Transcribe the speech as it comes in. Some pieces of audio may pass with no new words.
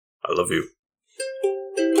I love you.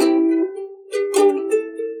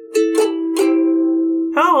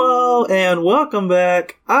 Hello, and welcome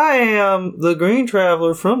back. I am the Green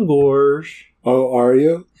Traveler from Gorge. Oh, are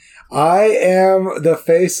you? I am the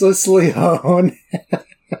Faceless Leon.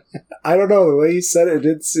 I don't know, the way you said it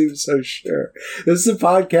didn't seem so sure. This is a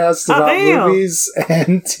podcast about movies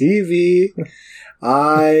and TV.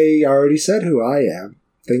 I already said who I am.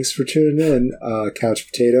 Thanks for tuning in, Couch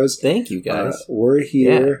Potatoes. Thank you, guys. We're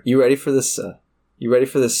here. Yeah. You ready for this? You ready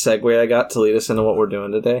for this segue I got to lead us into what we're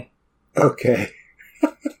doing today? Okay.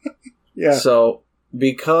 Yeah. So,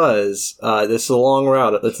 because this is a long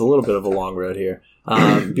route, it's a little bit of a long road here.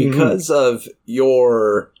 Because of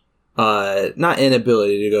your not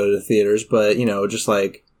inability to go to the theaters, but just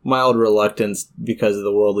like mild reluctance because of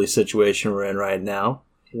the worldly situation we're in right now.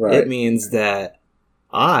 Right. It means that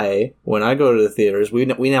when I go to the theaters, we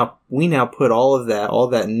now put all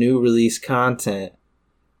that new release content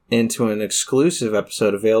into an exclusive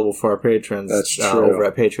episode available for our patrons. That's true. Over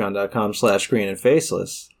at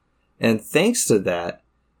patreon.com/greenandfaceless. And thanks to that,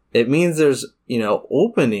 it means there's,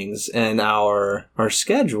 openings in our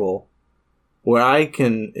schedule where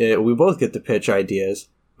we both get to pitch ideas,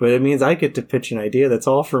 but it means I get to pitch an idea that's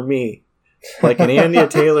all for me. Like an Anya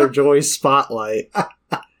Taylor-Joy spotlight.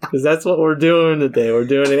 Because that's what we're doing today. We're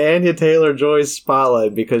doing an Anya Taylor-Joy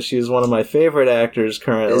spotlight because she's one of my favorite actors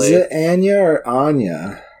currently. Is it Anya or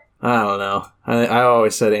Anya? I don't know. I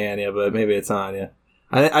always said Anya, but maybe it's Anya.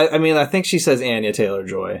 I think she says Anya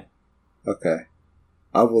Taylor-Joy. Okay.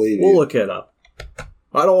 I'll believe you. We'll look it up.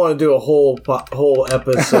 I don't want to do a whole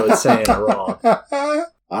episode saying it wrong.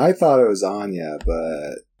 I thought it was Anya,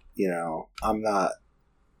 but, I'm not,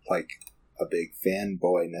 like, a big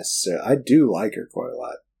fanboy necessarily. I do like her quite a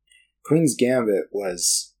lot. Queen's Gambit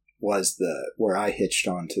was where I hitched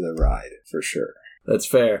onto the ride, for sure. That's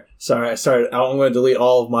fair. Sorry. I'm going to delete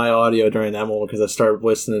all of my audio during that moment because I started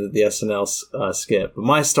listening to the SNL skit. But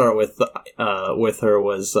my start with her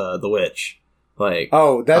was The Witch. Like,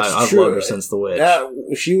 oh, that's I've true. loved her since The Witch.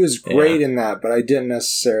 She was great in that, but I didn't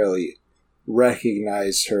necessarily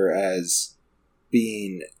recognize her as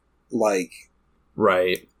being like,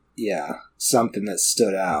 right. Yeah, something that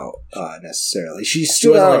stood out necessarily. She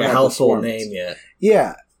wasn't out like a household name yet.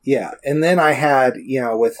 Yeah. And then I had,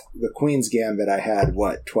 with the Queen's Gambit, I had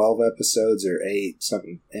 12 episodes or 8,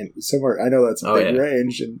 something, and somewhere. I know that's a big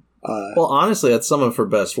range. And well, honestly, that's some of her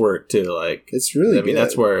best work too. Like, it's really. I mean,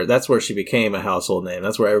 good. that's where she became a household name.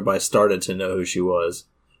 That's where everybody started to know who she was.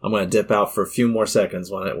 I'm going to dip out for a few more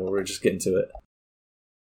seconds when we're just getting to it.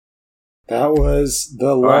 That was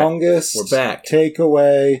the longest we're back.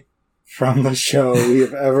 Takeaway from the show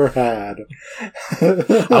we've ever had.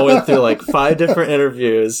 I went through like 5 different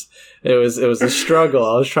interviews. It was a struggle.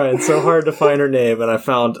 I was trying so hard to find her name, and I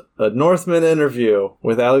found a Northman interview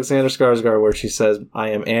with Alexander Skarsgård where she says, "I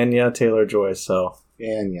am Anya Taylor-Joy." So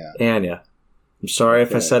Anya. I'm sorry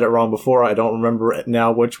if I said it wrong before. I don't remember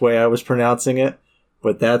now which way I was pronouncing it,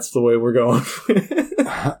 but that's the way we're going.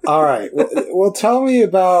 All right. Well, tell me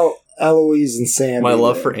about Eloise and Sandy. My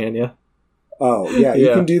love for Anya. Oh, yeah,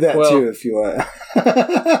 you can do that too if you want.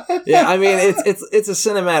 Yeah, I mean, it's a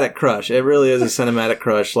cinematic crush. It really is a cinematic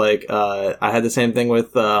crush. Like, I had the same thing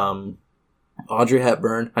with Audrey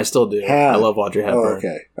Hepburn. I still do. I love Audrey Hepburn. Oh,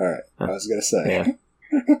 okay. All right. I was going to say. Yeah.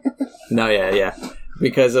 No, yeah.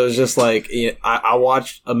 Because it was just like, I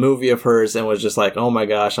watched a movie of hers and was just like, oh my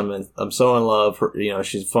gosh, I'm so in love.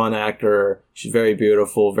 She's a fun actor. She's very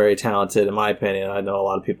beautiful, very talented, in my opinion. I know a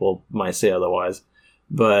lot of people might say otherwise.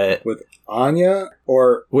 But with Anya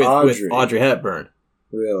or with Audrey? With Audrey Hepburn.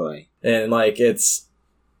 Really? And like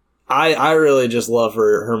I really just love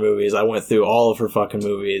her movies. I went through all of her fucking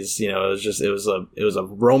movies. It was a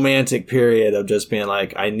romantic period of just being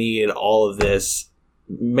like, I need all of this,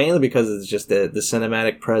 mainly because it's just the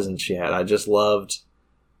cinematic presence she had. I just loved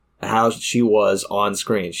how she was on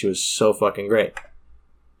screen. She was so fucking great.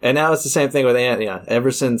 And now it's the same thing with Anya.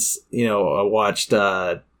 Ever since, I watched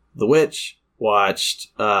The Witch, watched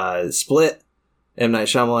Split, M. Night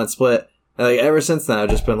Shyamalan Split. And like ever since then, I've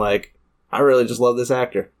just been like, I really just love this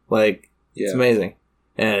actor. Like, It's amazing,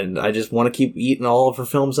 and I just want to keep eating all of her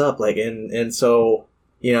films up. Like, and so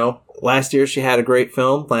last year she had a great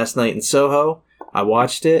film, Last Night in Soho. I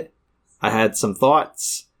watched it. I had some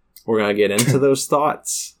thoughts. We're gonna get into those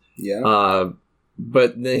thoughts. Yeah.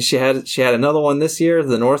 But then she had another one this year,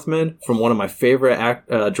 The Northman, from one of my favorite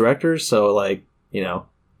directors. So like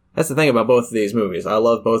that's the thing about both of these movies. I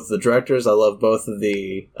love both of the directors. I love both of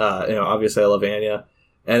the, obviously I love Anya.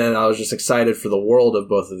 And then I was just excited for the world of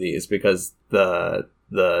both of these because the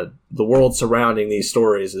world surrounding these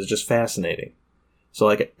stories is just fascinating. So,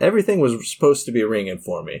 like, everything was supposed to be ringing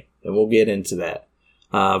for me, and we'll get into that.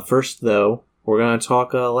 First, though, we're going to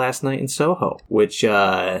talk Last Night in Soho, which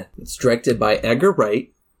it's directed by Edgar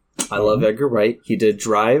Wright. I love Edgar Wright. He did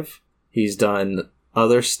Drive. He's done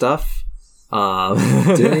other stuff.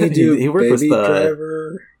 Didn't he do he worked Baby with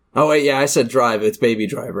Driver? Oh, wait, yeah, I said Drive. It's Baby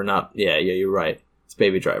Driver, not... Yeah, you're right. It's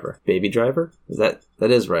Baby Driver. Baby Driver? That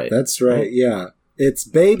is right. That's right, yeah. It's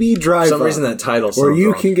Baby Driver. For some reason that title sounds where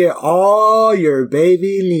you wrong. can get all your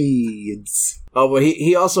baby needs. Oh, but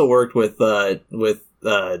he also worked with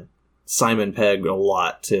Simon Pegg a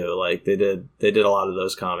lot too. Like they did a lot of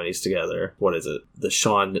those comedies together. What is it? The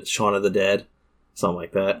Shaun of the Dead, something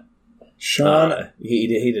like that. Shaun, he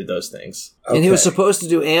did those things, okay. And he was supposed to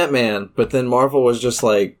do Ant-Man, but then Marvel was just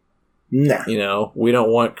like, nah, we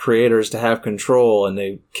don't want creators to have control, and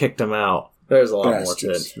they kicked him out. There's a lot more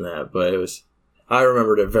to it than that, but it was. I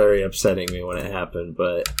remembered it very upsetting me when it happened,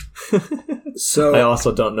 but so I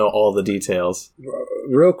also don't know all the details.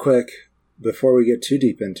 Real quick, before we get too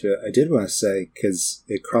deep into it, I did want to say, because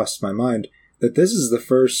it crossed my mind, that this is the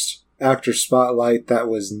first actor spotlight that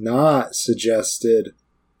was not suggested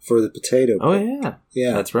for the Potato Book. Oh, yeah.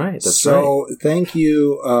 Yeah. That's right. So thank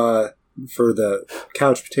you for the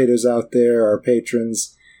couch potatoes out there, our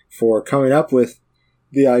patrons, for coming up with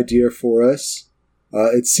the idea for us.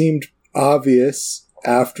 It seemed obvious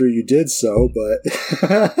after you did so, but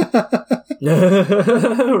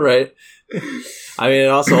right. I mean, it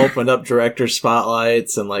also opened up director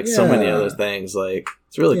spotlights and so many other things. Like,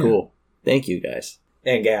 it's really cool. Thank you guys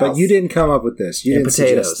and gals. But you didn't come up with this. You didn't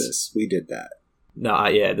potatoes. suggest this. We did that.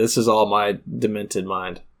 No, this is all my demented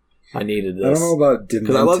mind. I needed this. I don't know about demented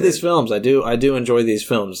because I love these films. I do enjoy these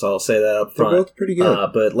films. So I'll say that up front. They're both pretty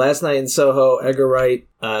good. But Last Night in Soho, Edgar Wright,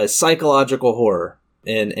 psychological horror.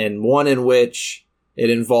 And one in which it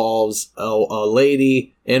involves a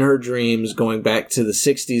lady in her dreams going back to the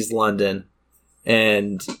 60s London.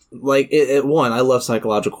 And, I love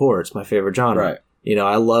psychological horror. It's my favorite genre. Right.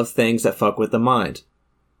 I love things that fuck with the mind.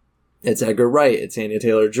 It's Edgar Wright. It's Anya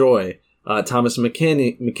Taylor-Joy. Thomas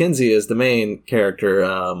McKenzie is the main character.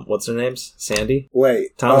 What's her name? Sandy?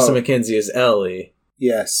 Wait. Thomas McKenzie is Ellie.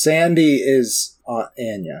 Yeah, Sandy is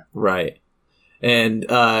Anya. Right. And,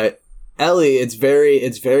 Ellie, it's very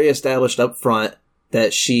established up front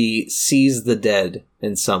that she sees the dead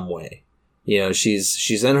in some way.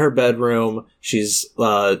 She's in her bedroom. She's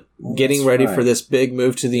getting ready for this big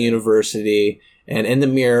move to the university, and in the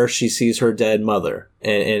mirror she sees her dead mother.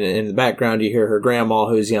 And in the background you hear her grandma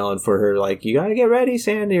who's yelling for her, like, "You gotta get ready,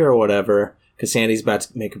 Sandy," or whatever, because Sandy's about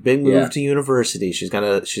to make a big move to university. She's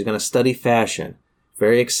gonna study fashion.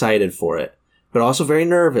 Very excited for it. But also very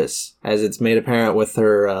nervous, as it's made apparent with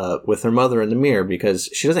her mother in the mirror, because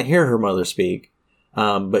she doesn't hear her mother speak,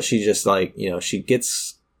 but she just she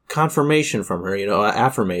gets confirmation from her,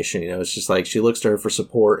 affirmation. It's just like she looks to her for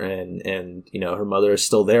support, and her mother is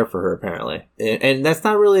still there for her apparently, and that's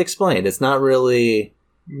not really explained. It's not really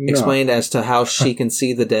explained as to how she can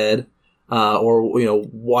see the dead, or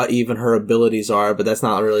what even her abilities are. But that's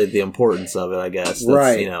not really the importance of it, I guess.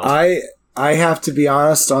 That's, I have to be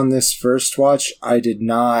honest, on this first watch, I did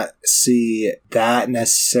not see that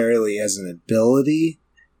necessarily as an ability,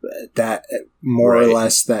 that more or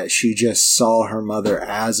less that she just saw her mother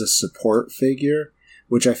as a support figure,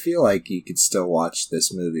 which I feel like you could still watch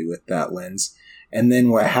this movie with that lens. And then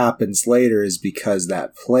what happens later is because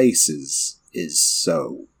that place is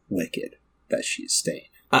so wicked that she's staying.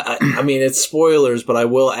 I mean, it's spoilers, but I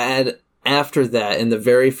will add, after that, in the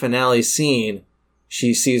very finale scene,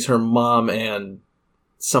 she sees her mom and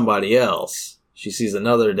somebody else. She sees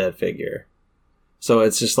another dead figure. So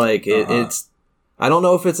it's just like, it's... I don't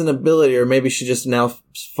know if it's an ability, or maybe she just now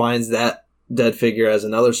finds that dead figure as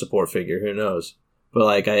another support figure. Who knows?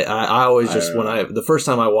 But I always just, the first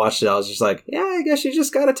time I watched it, I was just like, yeah, I guess she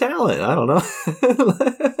just got a talent. I don't know.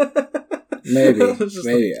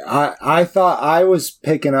 Maybe. I thought I was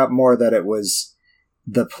picking up more that it was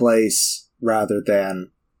the place rather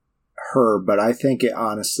than her, but I think it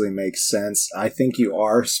honestly makes sense. I think you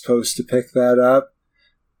are supposed to pick that up,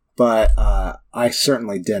 but I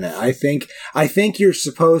certainly didn't. I think you're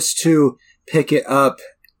supposed to pick it up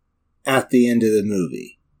at the end of the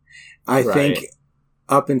movie. I think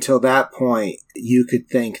up until that point, you could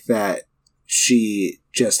think that she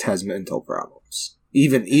just has mental problems.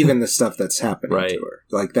 Even the stuff that's happening to her.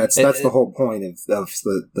 Like that's the whole point of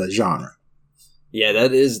the genre. Yeah,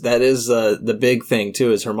 that is the big thing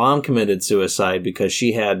too. Is her mom committed suicide because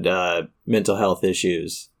she had mental health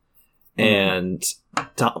issues, and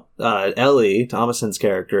Ellie Thomason's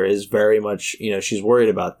character is very much she's worried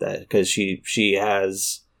about that because she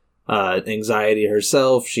has anxiety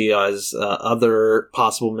herself. She has other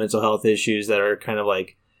possible mental health issues that are kind of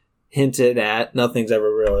like hinted at. Nothing's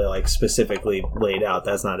ever really like specifically laid out.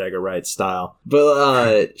 That's not Edgar Wright's style.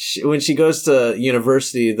 But when she goes to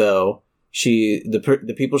university, though,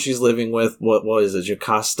 the people she's living with, what is it,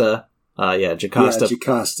 Jocasta? Jocasta. Yeah,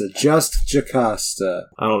 Jocasta. Just Jocasta.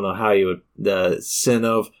 I don't know how you would the sin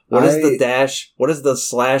of. What is the dash? What does the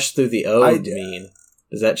slash through the O mean?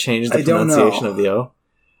 Does that change the pronunciation of the O?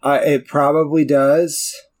 It probably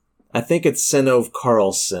does. I think it's Sinov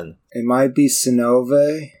Carlson. It might be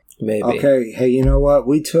Sinove. Maybe. Okay, hey, you know what?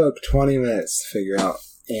 We took 20 minutes to figure out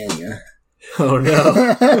Anya. Oh,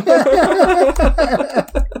 no.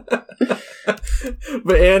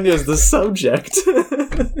 But Anya's the subject.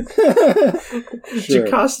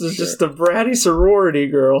 Jocasta's just a bratty sorority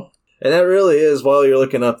girl. And that really is, while you're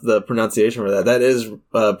looking up the pronunciation for that is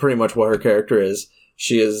pretty much what her character is.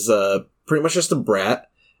 She is pretty much just a brat.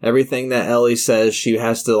 Everything that Ellie says, she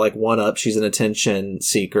has to like one up. She's an attention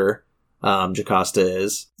seeker. Jocasta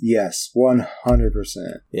is. Yes, 100%.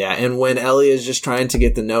 Yeah, and when Ellie is just trying to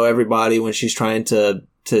get to know everybody, when she's trying to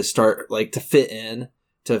start like to fit in,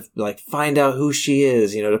 to like find out who she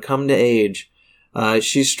is, to come to age,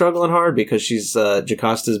 she's struggling hard because she's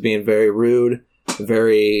Jocasta's being very rude,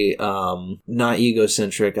 very not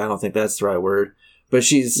egocentric. I don't think that's the right word, but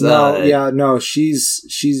she's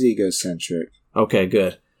she's egocentric. Okay,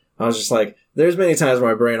 good. I was just like, there's many times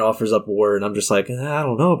where my brain offers up a word, and I'm just like, I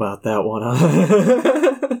don't know about that one.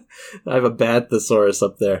 I have a bad thesaurus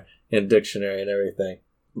up there in dictionary and everything.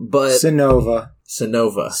 But Sinova Carlson.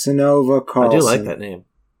 I do like that name.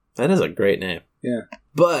 That is a great name. Yeah.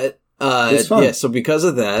 But, so because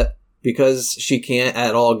of that, because she can't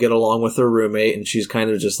at all get along with her roommate, and she's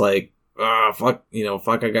kind of just like, fuck,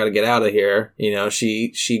 I gotta get out of here.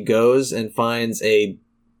 She goes and finds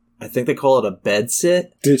I think they call it a bed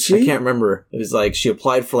sit. Did she? I can't remember. It was like she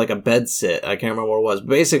applied for like a bed sit. I can't remember what it was.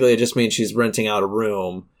 Basically, it just means she's renting out a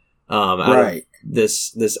room out of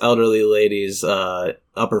this elderly lady's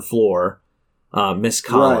upper floor, Miss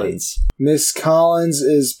Collins. Right. Miss Collins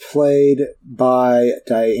is played by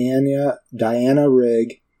Diana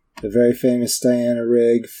Rigg, the very famous Diana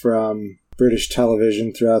Rigg from British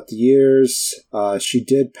television throughout the years. She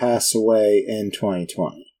did pass away in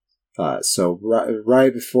 2020. So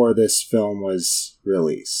right before this film was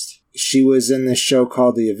released. She was in this show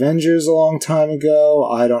called The Avengers a long time ago.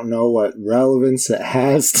 I don't know what relevance it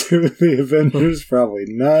has to The Avengers. Probably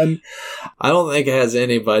none. I don't think it has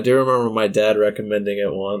any, but I do remember my dad recommending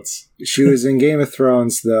it once. She was in Game of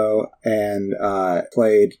Thrones, though, and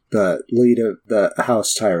played the lead of the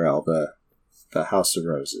House Tyrell, the House of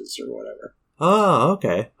Roses, or whatever. Oh,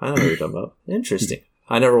 okay. I know what you're talking about. Interesting.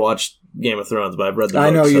 I never watched Game of Thrones, but I've read the book. I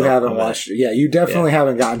know you haven't watched it. Yeah, you definitely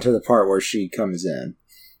haven't gotten to the part where she comes in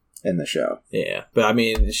the show. Yeah, but I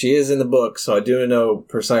mean, she is in the book, so I do know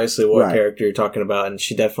precisely what character you're talking about, and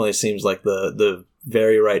she definitely seems like the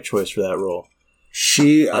very right choice for that role.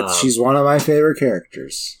 She's one of my favorite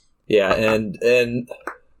characters. Yeah, and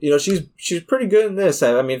she's pretty good in this.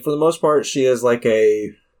 I mean, for the most part, she is like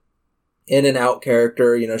a in and out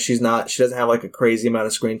character. She doesn't have like a crazy amount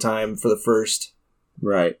of screen time for the first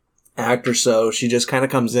act or so. She just kind of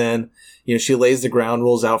comes in, she lays the ground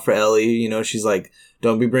rules out for Ellie. She's like,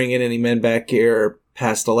 don't be bringing any men back here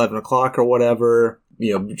past 11 o'clock or whatever,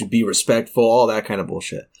 be respectful, all that kind of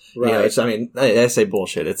bullshit. Right. I say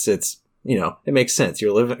bullshit. It's it makes sense.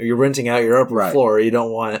 You're renting out your upper floor. You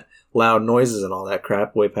don't want loud noises and all that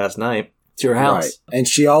crap way past night. It's your house. Right. And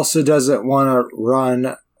she also doesn't want to run,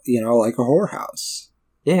 like a whorehouse.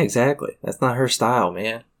 Yeah, exactly. That's not her style,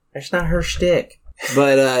 man. That's not her shtick.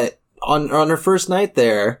 But on her first night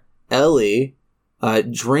there, Ellie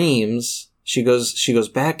dreams. She goes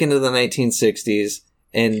back into the 1960s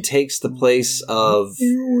and takes the place of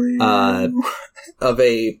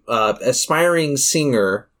a aspiring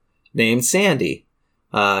singer named Sandy,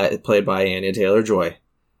 played by Anya Taylor-Joy.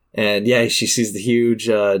 And yeah, she sees the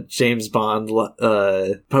huge James Bond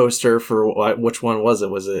poster for which one was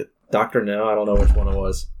it? Was it Dr. No? I don't know which one it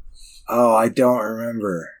was. Oh, I don't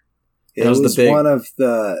remember. It was one of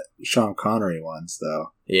the Sean Connery ones,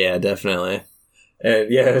 though. Yeah, definitely.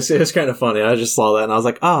 And yeah, it was kind of funny. I just saw that and I was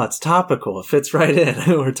like, oh, it's topical. It fits right in.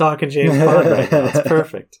 We're talking James Bond right now. It's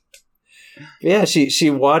perfect. But yeah, she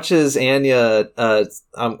watches she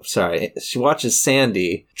watches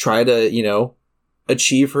Sandy try to,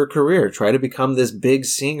 achieve her career, try to become this big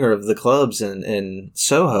singer of the clubs in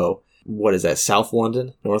Soho. What is that? South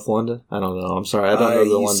London? North London? I don't know. I'm sorry. I don't know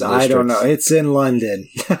the London districts. I don't know. It's in London.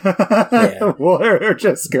 Yeah. We're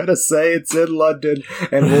just going to say it's in London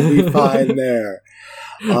and we'll be fine there.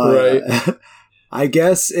 Right. I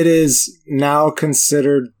guess it is now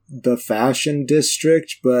considered the fashion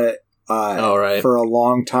district, but for a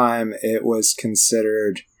long time it was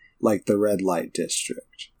considered like the red light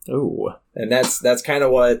district. Ooh. And that's kind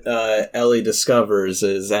of what Ellie discovers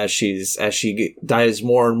is as she dives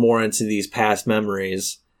more and more into these past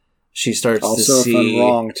memories, she starts to see... Also, if I'm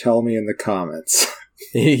wrong, tell me in the comments.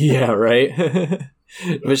 Yeah, right?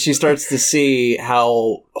 But she starts to see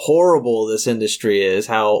how horrible this industry is,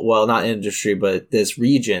 not industry, but this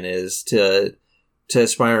region is to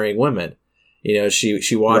aspiring women. You know,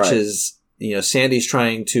 she watches, Sandy's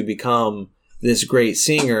trying to become this great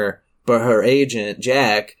singer, but her agent,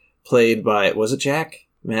 Jack, played by, was it Jack?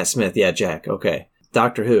 Matt Smith. Yeah, Jack. Okay.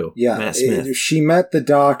 Doctor Who. Yeah. Matt Smith. She met the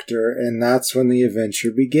doctor, and that's when the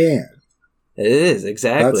adventure began. It is,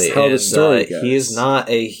 exactly. That's how the story goes. He is not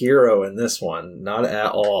a hero in this one. Not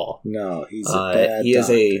at all. No, he's a bad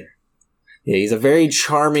doctor. He's a very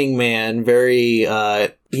charming man, very,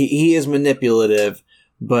 he is manipulative,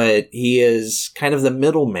 but he is kind of the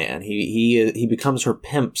middleman. He becomes her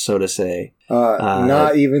pimp, so to say.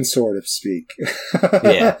 Not even sort of speak.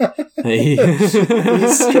 Yeah. He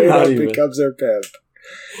straight up becomes her pimp.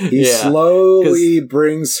 He slowly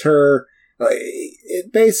brings her...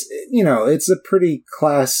 it's a pretty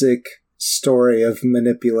classic story of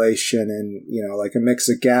manipulation and, like a mix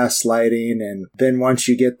of gaslighting. And then once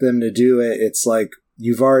you get them to do it, it's like,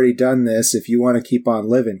 you've already done this. If you want to keep on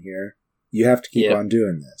living here, you have to keep on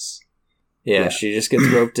doing this. Yeah, she just gets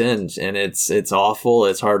roped in, and it's awful.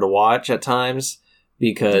 It's hard to watch at times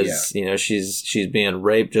because, she's being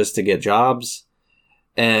raped just to get jobs.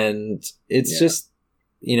 And it's just,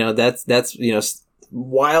 that's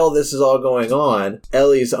while this is all going on,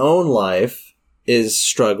 Ellie's own life is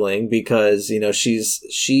struggling because,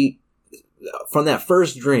 she from that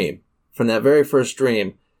very first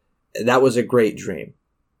dream, that was a great dream.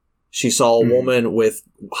 She saw a woman with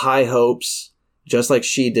high hopes, just like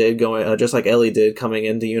she did just like Ellie did coming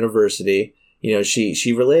into university.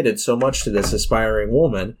 She related so much to this aspiring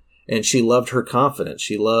woman. And she loved her confidence.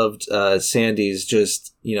 She loved Sandy's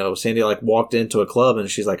Sandy like walked into a club and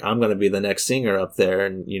she's like, I'm going to be the next singer up there.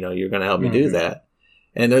 And, you're going to help me do that.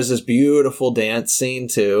 And there's this beautiful dance scene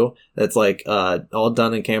too. That's like all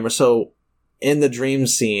done in camera. So in the dream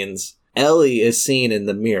scenes, Ellie is seen in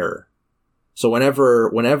the mirror. So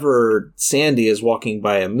whenever Sandy is walking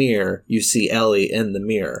by a mirror, you see Ellie in the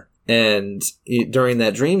mirror. And during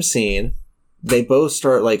that dream scene, they both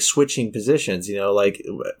start like switching positions, like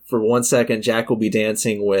for 1 second, Jack will be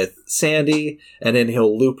dancing with Sandy and then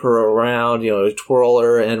he'll loop her around, twirl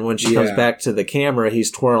her. And when she comes back to the camera,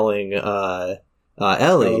 he's twirling, Ellie.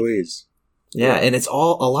 Eloise. Yeah. And a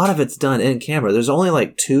lot of it's done in camera. There's only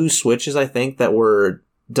like 2 switches, I think, that were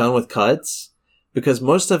done with cuts because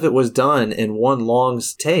most of it was done in one long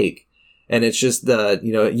take. And it's just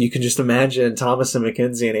you can just imagine Thomas and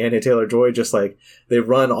Mackenzie and Anya Taylor-Joy just like they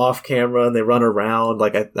run off camera and they run around.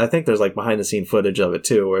 Like I think there's like behind the scene footage of it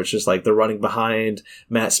too, where it's just like they're running behind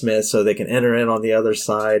Matt Smith so they can enter in on the other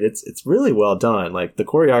side. It's really well done. Like the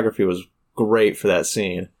choreography was great for that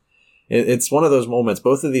scene. It's one of those moments.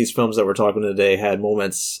 Both of these films that we're talking today had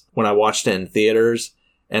moments when I watched it in theaters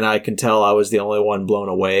and I can tell I was the only one blown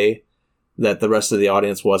away, that the rest of the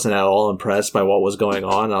audience wasn't at all impressed by what was going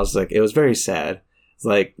on. I was like, it was very sad. It's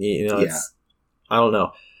like, I don't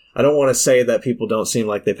know. I don't want to say that people don't seem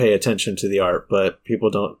like they pay attention to the art, but people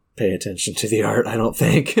don't pay attention to the art, I don't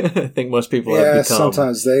think. I think most people have become...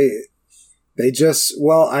 sometimes they just,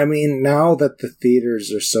 now that the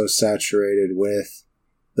theaters are so saturated with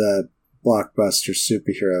the blockbuster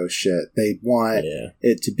superhero shit, they want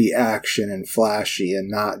it to be action and flashy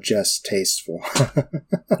and not just tasteful.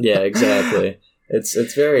 Yeah, exactly.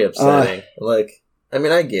 It's very upsetting.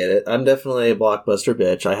 I get it. I'm definitely a blockbuster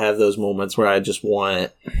bitch. I have those moments where I just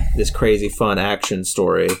want this crazy fun action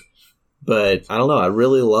story. But I don't know. I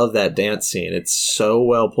really love that dance scene. It's so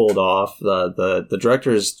well pulled off. The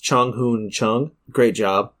director is Chung Hoon Chung. Great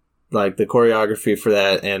job. Like the choreography for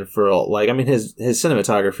that and for his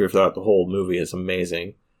cinematography throughout the whole movie is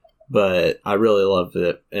amazing. But I really loved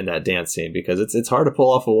it in that dance scene because it's hard to pull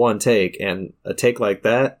off a one take, and a take like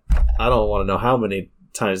that, I don't want to know how many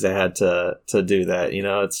times they had to do that.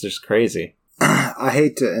 It's just crazy. I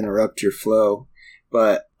hate to interrupt your flow,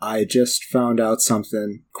 but I just found out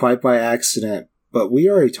something quite by accident. But we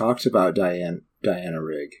already talked about Diana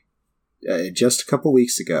Rigg just a couple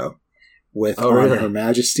weeks ago with Her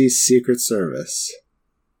Majesty's Secret Service.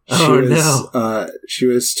 She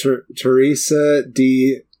was Teresa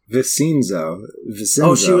Di Vicenzo.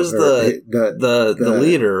 Oh, she was the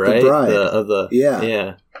leader, right? The bride.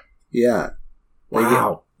 Yeah.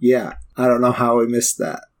 Wow. I don't know how we missed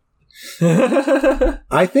that.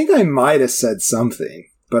 I think I might have said something,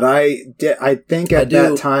 but I think at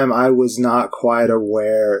that time I was not quite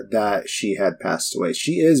aware that she had passed away.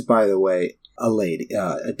 She is, by the way, a lady,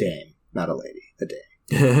 a dame, not a lady, a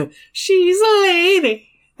dame. She's a lady.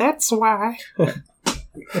 That's why.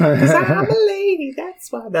 'Cause I'm a lady.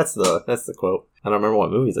 That's why. That's the quote. I don't remember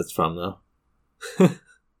what movie that's from though.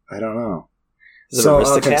 I don't know. So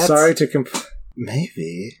okay, sorry to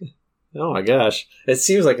maybe. Oh my gosh, it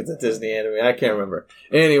seems like it's a Disney anime. I can't remember.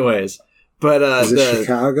 Anyways, but is it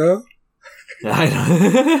Chicago? I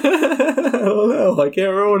don't know. I can't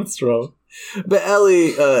remember what it's from. But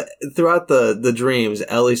Ellie, throughout the dreams,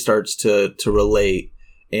 Ellie starts to relate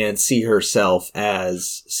and see herself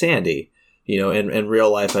as Sandy. You know, in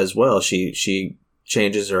real life as well. She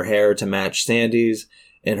changes her hair to match Sandy's.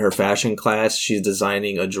 In her fashion class, she's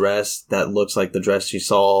designing a dress that looks like the dress she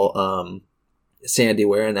saw Sandy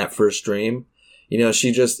wear in that first dream. You know,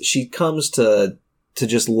 she comes to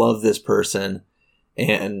just love this person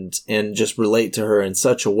and just relate to her in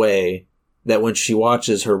such a way that when she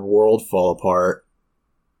watches her world fall apart,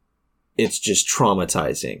 it's just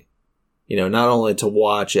traumatizing. You know, not only to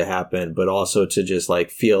watch it happen, but also to just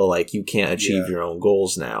like feel like you can't achieve your own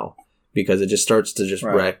goals now, because it just starts to just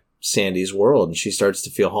wreck Sandy's world, and she starts to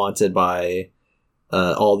feel haunted by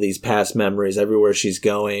all these past memories everywhere she's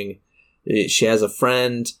going. She has a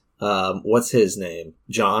friend. What's his name?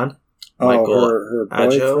 John? Michael her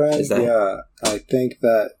boyfriend? Is that?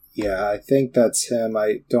 Yeah, I think that's him.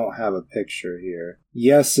 I don't have a picture here.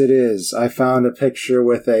 Yes, it is. I found a picture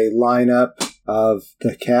with a lineup of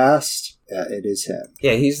the cast. Yeah, it is him.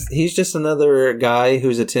 Yeah, he's just another guy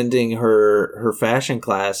who's attending her fashion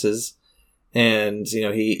classes. And, you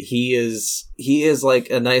know, he is like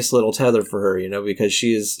a nice little tether for her, you know, because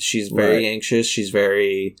she's very anxious. She's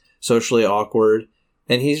very socially awkward.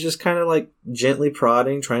 And he's just kind of like gently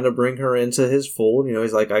prodding, trying to bring her into his fold. You know,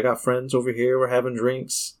 he's like, I got friends over here. We're having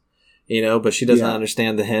drinks, you know, but she doesn't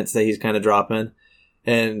understand the hints that he's kind of dropping.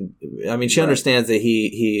 And I mean, she understands that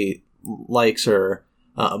he likes her,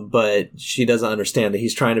 but she doesn't understand that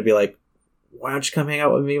he's trying to be like, why don't you come hang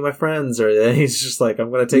out with me and my friends? Or then he's just like,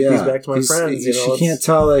 I'm going to take these back to my friends. You know, she can't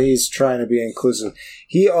tell that he's trying to be inclusive.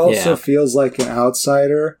 He also feels like an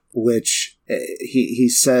outsider, which he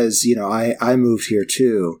says, you know, I moved here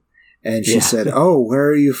too. And she said, oh, where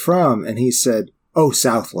are you from? And he said, oh,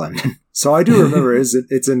 South London. So I do remember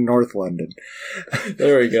it's in North London.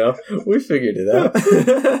 There we go. We figured it out.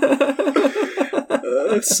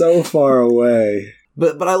 It's so far away.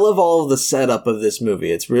 But I love all of the setup of this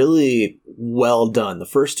movie. It's really well done. The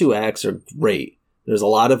first two acts are great. There's a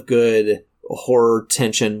lot of good horror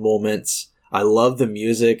tension moments. I love the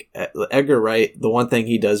music. Edgar Wright, the one thing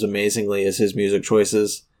he does amazingly is his music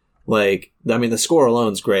choices. Like, I mean, the score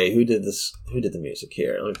alone's great. Who did the music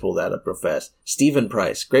here? Let me pull that up real fast. Stephen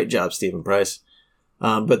Price. Great job, Stephen Price.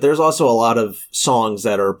 But there's also a lot of songs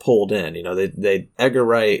that are pulled in. You know, they Edgar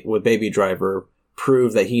Wright with Baby Driver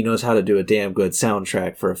prove that he knows how to do a damn good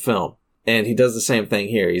soundtrack for a film. And he does the same thing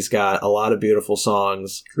here. He's got a lot of beautiful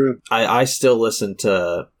songs. True. I still listen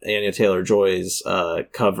to Anya Taylor-Joy's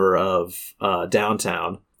cover of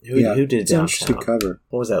Downtown. Who did Downtown? Interesting cover.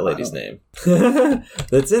 What was that lady's name?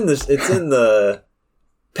 It's in the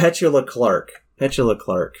Petula Clark. Petula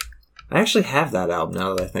Clark. I actually have that album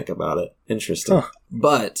now that I think about it. Interesting. Huh.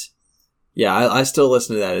 But yeah, I still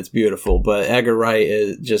listen to that. It's beautiful. But Edgar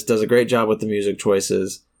Wright just does a great job with the music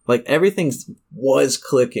choices. Like, everything was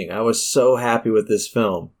clicking. I was so happy with this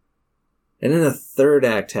film. And then the third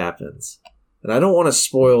act happens. And I don't want to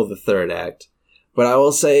spoil the third act, but I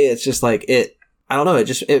will say it's just like I don't know,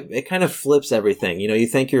 it kind of flips everything. You know, you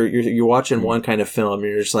think you're watching one kind of film and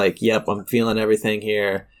you're just like, yep, I'm feeling everything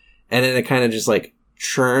here. And then it kind of just like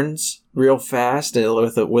churns real fast and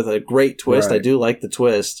with a great twist. Right. I do like the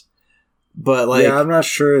twist. But like, yeah, I'm not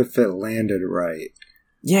sure if it landed right.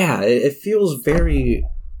 Yeah, it feels very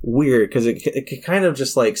weird because it kind of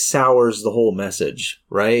just like sours the whole message,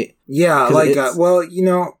 right? Yeah, like well, you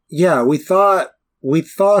know, yeah, we thought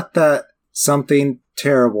that something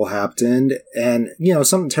terrible happened, and you know,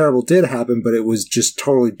 something terrible did happen, but it was just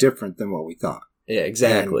totally different than what we thought. Yeah,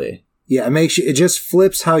 exactly. And, it just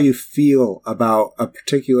flips how you feel about a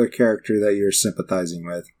particular character that you're sympathizing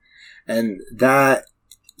with, and that,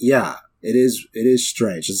 yeah. It is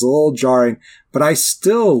strange. It's a little jarring, but I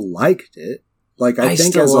still liked it. Like, I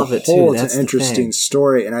think as a whole, it's an interesting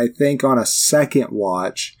story. And I think on a second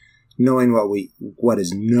watch, knowing what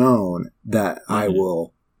is known, that I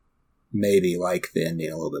will maybe like the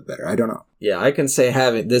ending a little bit better. I don't know. Yeah, I can say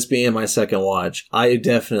having this being my second watch, I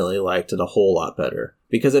definitely liked it a whole lot better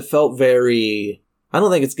because it felt very I don't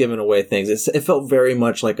think it's giving away things. It felt very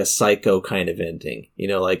much like a Psycho kind of ending, you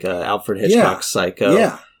know, like Alfred Hitchcock's Psycho.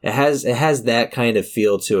 Yeah. It has that kind of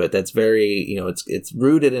feel to it. That's very, you know, it's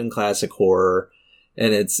rooted in classic horror,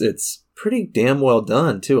 and it's pretty damn well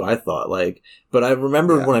done too, I thought. Like, but I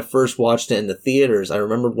remembered when I first watched it in the theaters, I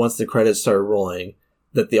remembered once the credits started rolling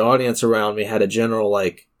that the audience around me had a general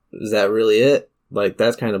like, is that really it? Like,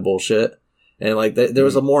 that's kind of bullshit. And like there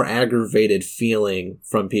was a more aggravated feeling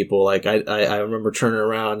from people. Like I remember turning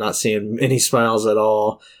around, not seeing any smiles at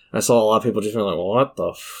all. I saw a lot of people just being like, well, "What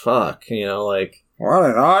the fuck?" You know, like, what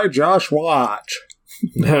did I just watch?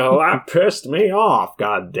 No, that pissed me off.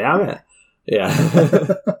 God damn it!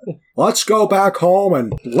 Yeah. Let's go back home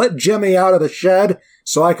and let Jimmy out of the shed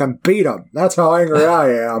so I can beat him. That's how angry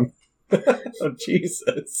I am. Oh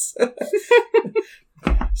Jesus!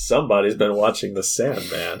 Somebody's been watching The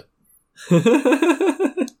Sandman.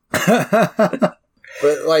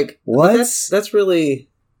 But like, that's really,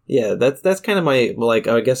 yeah, that's kind of my, like,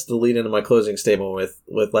 I guess the lead into my closing statement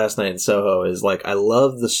with Last Night in Soho is like, I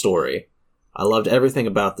love the story. I loved everything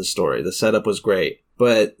about the story. The setup was great,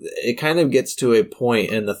 but it kind of gets to a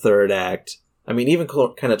point in the third act. I mean, even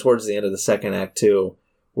kind of towards the end of the second act too,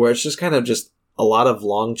 where it's just kind of just a lot of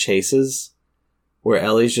long chases where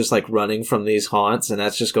Ellie's just like running from these haunts, and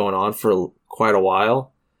that's just going on for quite a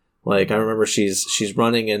while. Like, I remember she's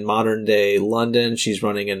running in modern day London. She's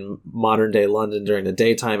running in modern day London during the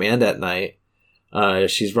daytime and at night.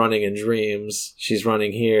 She's running in dreams. She's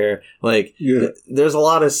running here. Like, there's a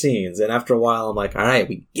lot of scenes. And after a while, I'm like, all right,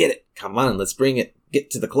 we get it. Come on, let's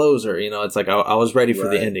get to the closer. You know, it's like, I was ready for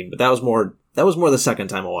the ending, but that was more the second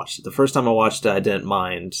time I watched it. The first time I watched it, I didn't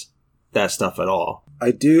mind that stuff at all. I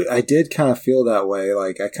did kind of feel that way.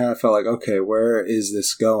 Like, I kind of felt like, okay, where is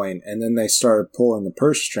this going? And then they started pulling the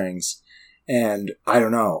purse strings, and I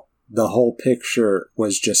don't know, the whole picture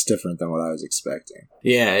was just different than what I was expecting.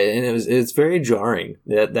 Yeah, and it's very jarring.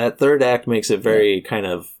 That third act makes it very kind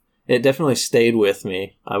of, it definitely stayed with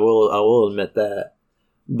me. I will admit that.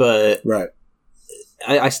 But right.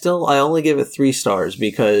 I only give it 3 stars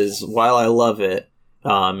because while I love it,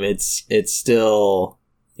 it's still,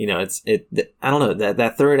 you know, I don't know,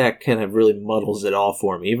 that third act kind of really muddles it all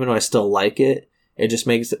for me. Even though I still like it, it just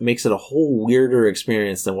makes it a whole weirder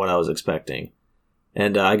experience than what I was expecting.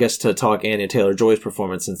 And I guess to talk Anya Taylor-Joy's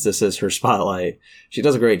performance, since this is her spotlight, she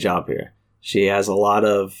does a great job here. She has a lot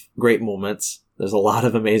of great moments. There's a lot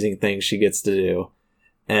of amazing things she gets to do.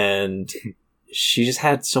 And she just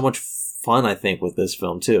had so much fun, I think, with this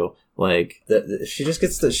film too. Like, she just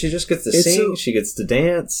gets to sing, she gets to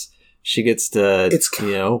dance. She gets to,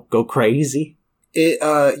 you know, go crazy.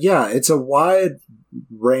 It's a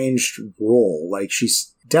wide-ranged role. Like, she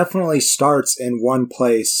definitely starts in one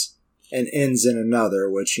place and ends in another,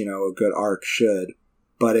 which, you know, a good arc should.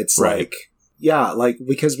 But it's like,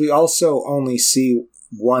 because we also only see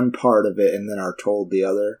one part of it and then are told the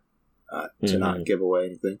other, to not give away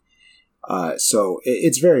anything. So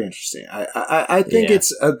it's very interesting. I think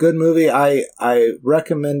it's a good movie. I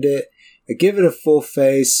recommend it. I give it a full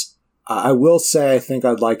face. I will say I think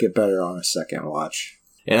I'd like it better on a second watch.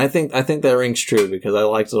 And I think that rings true because I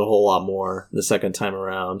liked it a whole lot more the second time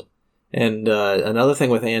around. And another thing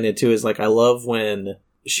with Anya too is, like, I love when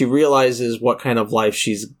she realizes what kind of life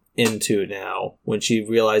she's into now. When she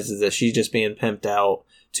realizes that she's just being pimped out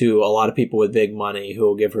to a lot of people with big money who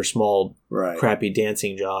will give her small, crappy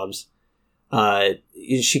dancing jobs.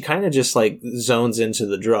 She kind of just like zones into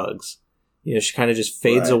the drugs. You know, she kind of just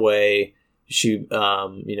fades away. She,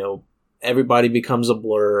 you know, everybody becomes a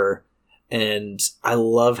blur. And I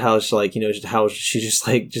love how she, like, you know, how she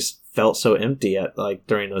just felt so empty at, like,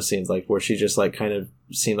 during those scenes, like, where she just, like, kind of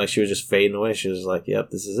seemed like she was just fading away. She was like, yep,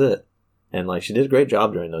 this is it. And, like, she did a great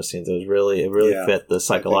job during those scenes. It really fit the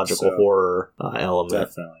psychological horror element.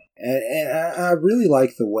 Definitely. And I really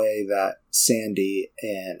like the way that Sandy,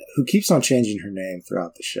 and who keeps on changing her name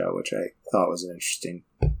throughout the show, which I thought was an interesting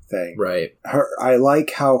thing. Right. I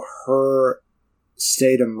like how her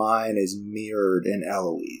state of mind is mirrored in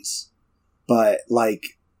Eloise. But,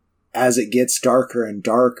 like, as it gets darker and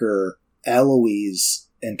darker, Eloise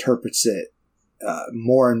interprets it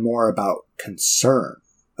more and more about concern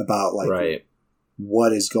about, like,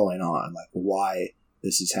 what is going on, like, why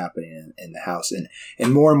this is happening in the house, and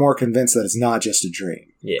more convinced that it's not just a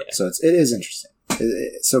dream. Yeah. So it is interesting.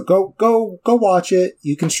 So go watch it.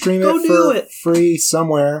 You can stream it for free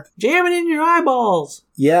somewhere. Jam it in your eyeballs.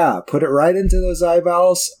 Yeah, put it right into those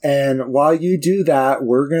eyeballs. And while you do that,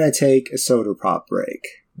 we're gonna take a soda pop break.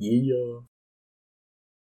 Yeah.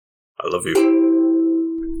 I love you.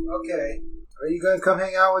 Okay. Are you gonna come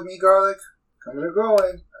hang out with me, Garlic? Coming or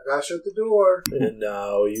going? I gotta shut the door. And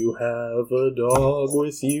now you have a dog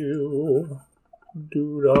with you.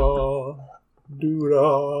 Doo-dah,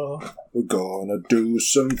 doo-dah. We're gonna do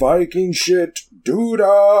some Viking shit.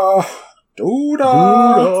 Doo-dah,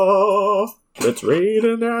 doo-dah. Doo-dah. Let's raid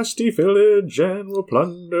a nasty village and we'll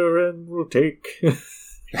plunder and we'll take.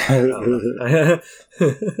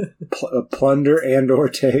 Plunder and or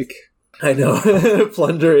take. I know.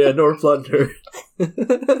 Plunder and or plunder.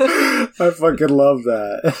 I fucking love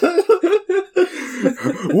that.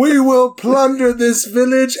 We will plunder this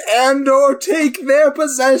village and or take their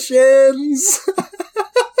possessions.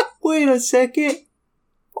 Wait a second.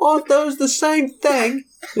 Aren't those the same thing?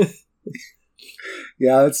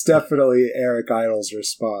 Yeah, that's definitely Eric Idle's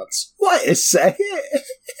response. Wait a second.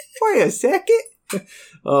 Wait a second.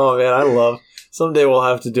 Oh man, I love. Someday we'll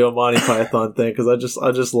have to do a Monty Python thing because I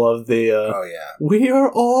just love the. Oh yeah. We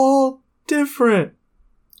are all different.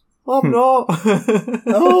 I'm not.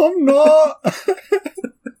 No, I'm not.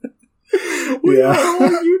 We are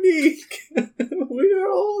all unique. We are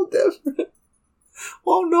all different.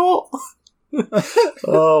 I'm not.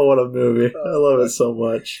 Oh, what a movie! I love it so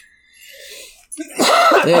much.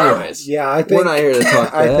 Anyways, yeah, I think we're not here to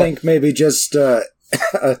talk. I think maybe just a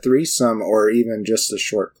threesome or even just a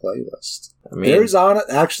short playlist. I mean, there's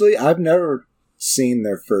actually I've never seen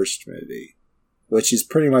their first movie, which is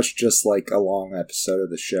pretty much just like a long episode of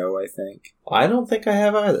the show. I think. I don't think I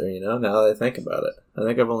have either. Now that I think about it, I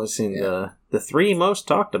think I've only seen the three most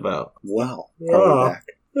talked about. Well, back.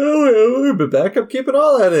 Oh, we'll be back. I'm keeping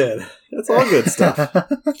all that in. That's all good stuff.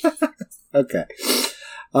 Okay.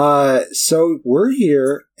 So we're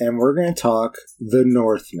here and we're going to talk The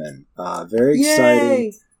Northman. Very exciting.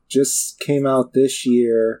 Yay! Just came out this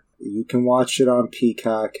year. You can watch it on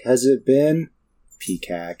Peacock. Has it been?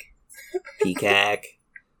 Peacock.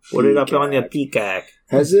 Put it up on your Peacock.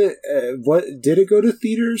 Has it? What did it go to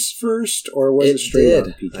theaters first, or was it straight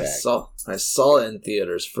on Peacock? I saw it in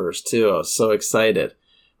theaters first too. I was so excited.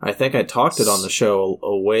 I think I talked it on the show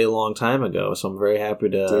a way long time ago, so I'm very happy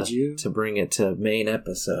to bring it to main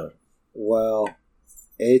episode. Well,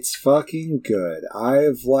 it's fucking good.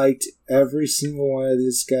 I've liked every single one of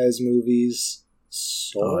this guy's movies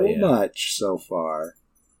so much so far.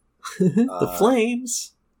 The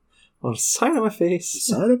flames on the side of my face. The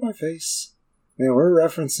side of my face. Man, we're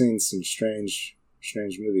referencing some strange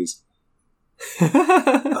movies.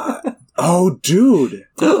 Oh, dude.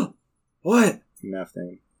 What?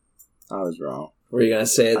 Nothing. I was wrong. Were you going to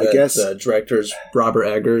say that the director's Robert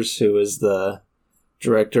Eggers, who is the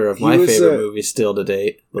director of my favorite movie still to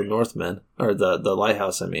date, The Northman, or the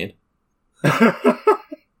Lighthouse, I mean.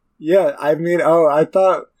 Yeah, I mean, I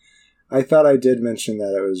thought I did mention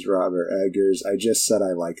that it was Robert Eggers. I just said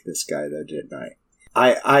I like this guy though, didn't I?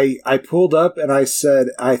 I pulled up and I said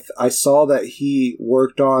I saw that he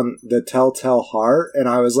worked on The Telltale Heart, and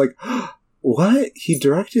I was like, what? He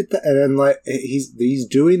directed that? And then like he's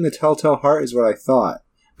doing The Telltale Heart is what I thought.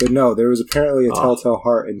 But no, there was apparently a Telltale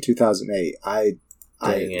Heart in 2008.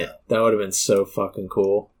 Dang it. That would have been so fucking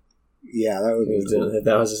cool. Yeah, that would be cool.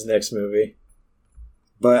 That was his next movie.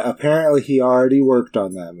 But apparently he already worked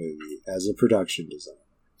on that movie as a production designer.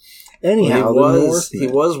 Anyhow, he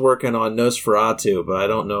was working on Nosferatu, but I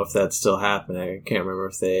don't know if that's still happening. I can't remember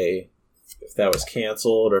if that was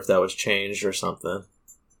canceled or if that was changed or something.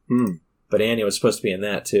 But Annie was supposed to be in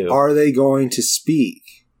that too. Are they going to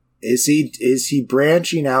speak? Is he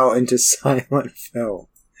branching out into silent film?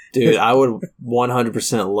 Dude, I would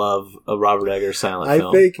 100% love a Robert Eggers silent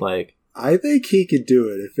film. I think he could do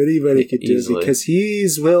it if anybody could do it, because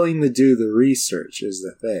he's willing to do the research is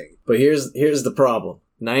the thing. But here's the problem.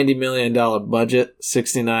 $90 million budget,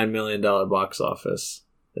 $69 million box office.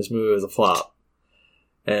 This movie was a flop.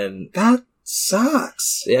 And that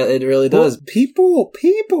sucks. Yeah, it really does. Well,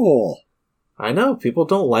 people. I know. People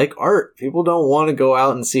don't like art. People don't want to go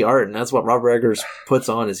out and see art. And that's what Robert Eggers puts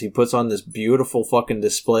on, is he puts on this beautiful fucking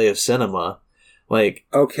display of cinema. Like,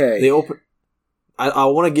 okay. I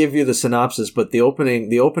want to give you the synopsis, but the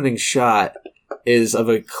opening shot is of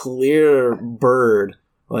a clear bird.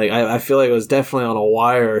 Like, I feel like it was definitely on a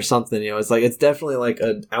wire or something, it's definitely like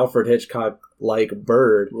an Alfred Hitchcock-like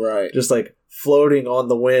bird. Right. Just like floating on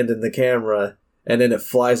the wind in the camera, and then it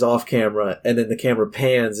flies off camera, and then the camera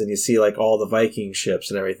pans and you see like all the Viking ships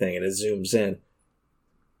and everything, and it zooms in.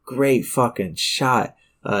 Great fucking shot.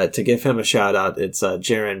 To give him a shout out, it's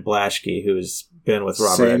Jaron Blaschke, who's been with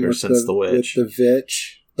Robert Eggers since The Witch. With The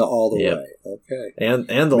Witch, All the Way. Okay.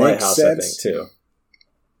 And The Lighthouse, sense. I think, too.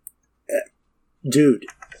 Dude,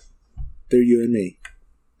 they're you and me.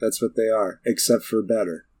 That's what they are, except for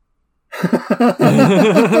better.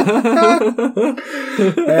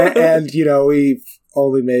 and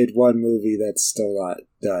only made one movie that's still not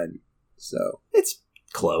done. So it's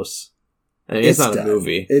close. I mean, it's not done. A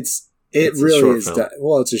movie. It really is done.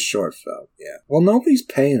 Well, it's a short film. Yeah. Well, nobody's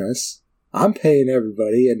paying us. I'm paying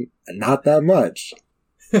everybody, and not that much.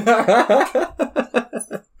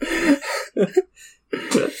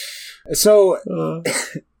 So,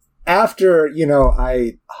 after,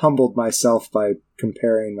 I humbled myself by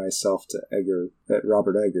comparing myself to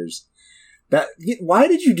Robert Eggers, why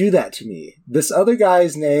did you do that to me? This other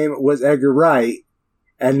guy's name was Edgar Wright,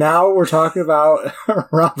 and now we're talking about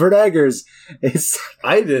Robert Eggers.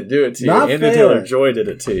 I didn't do it to you. Anya Taylor-Joy did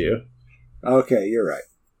it to you. Okay, you're right.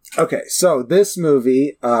 Okay, so this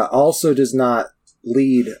movie also does not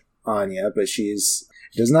lead Anya, but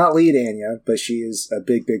does not lead Anya, but she is a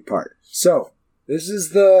big, big part. So, this is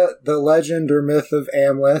the legend or myth of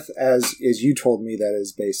Amleth, as you told me that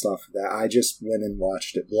is based off of that. I just went and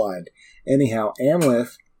watched it blind. Anyhow,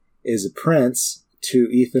 Amleth is a prince to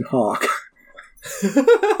Ethan Hawke.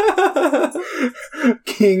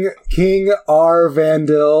 King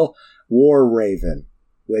Arvandil Warraven,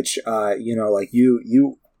 which,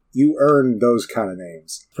 you earn those kind of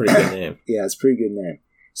names. Pretty good name. Yeah, it's a pretty good name.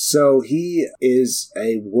 So he is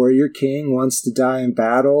a warrior king, wants to die in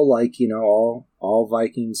battle, like, all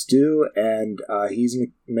Vikings do, and he's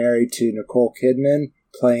married to Nicole Kidman,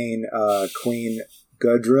 playing Queen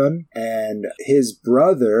Gudrun, and his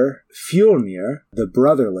brother, Fjolnir, the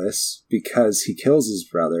brotherless, because he kills his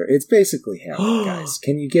brother. It's basically Hamlet, guys.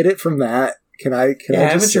 Can you get it from that? Can I just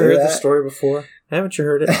haven't you heard the story before? Haven't you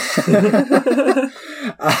heard it?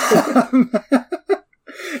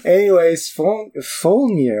 Anyways,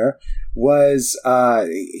 Fjolnir was,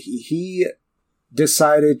 he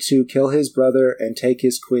decided to kill his brother and take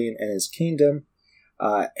his queen and his kingdom,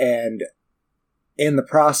 and in the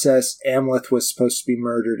process, Amleth was supposed to be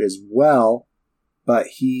murdered as well, but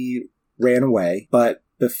he ran away. But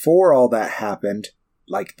before all that happened,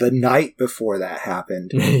 like the night before that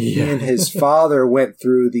happened, he and his father went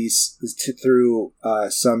through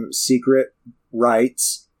some secret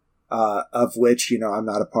rites, of which, I'm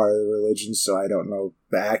not a part of the religion, so I don't know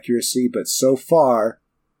the accuracy, but so far,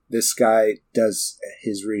 this guy does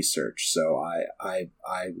his research, so I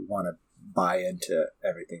want to buy into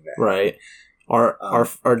everything that right.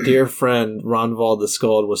 Our dear friend Ronvald the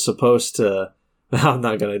Skald was supposed to. I'm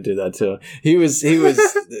not gonna do that to him.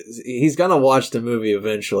 He's gonna watch the movie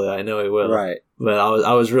eventually. I know he will. Right. But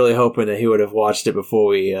I was really hoping that he would have watched it before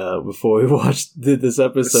we did this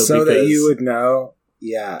episode, so that you would know.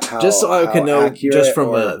 Yeah, just so I could know, just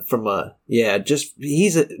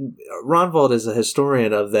Ronvald is a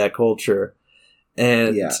historian of that culture,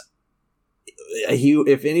 and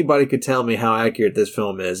if anybody could tell me how accurate this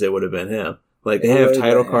film is, it would have been him. Like, they have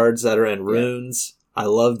title cards that are in runes. I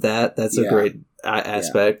love that. That's a great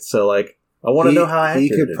aspect. So, like, I want to know how accurate he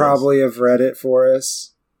could probably have read it for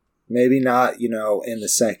us. Maybe not, in the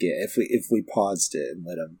second if we paused it and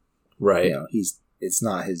let him. Right. It's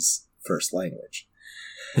not his first language.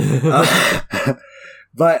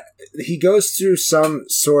 But he goes through some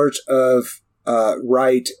sort of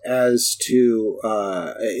rite as to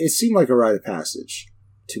it seemed like a rite of passage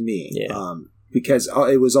to me, because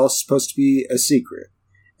it was all supposed to be a secret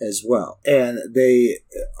as well, and they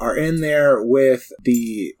are in there with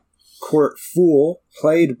the court fool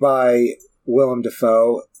played by Willem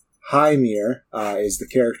Dafoe. Hymir is the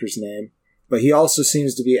character's name. But he also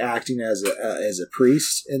seems to be acting as a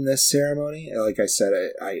priest in this ceremony. Like I said,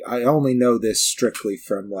 I only know this strictly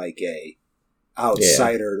from like a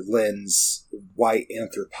outsider lens, white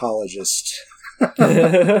anthropologist.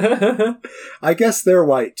 I guess they're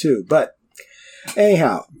white too, but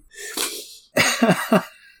anyhow,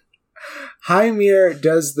 Hymir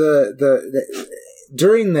does the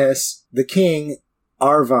during this, the king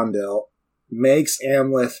Arvandil makes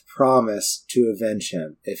Amleth promise to avenge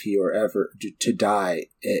him if he were ever to die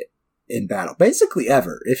in battle. Basically,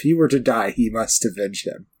 ever. If he were to die, he must avenge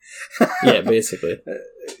him. Yeah, basically.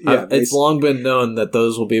 It's long been known that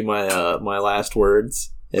those will be my last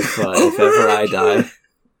words if ever I die.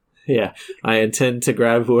 Yeah, I intend to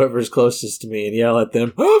grab whoever's closest to me and yell at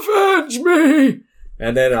them, "Avenge me!"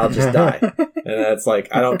 And then I'll just die. And that's like,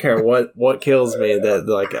 I don't care what kills me. That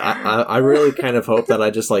like, I really kind of hope that I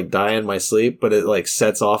just like die in my sleep, but it like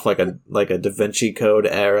sets off like a Da Vinci Code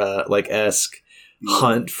era like esque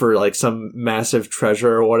hunt for like some massive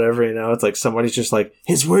treasure or whatever. It's like somebody's just like,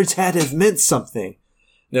 his words had to have meant something.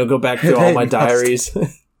 Go back through all my diaries.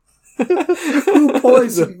 Who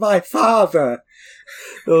poisoned my father?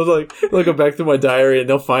 They'll go back through my diary and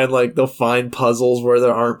they'll find puzzles where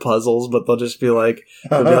there aren't puzzles, but they'll be like,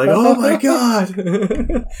 oh my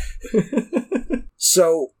god.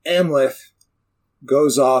 So Amleth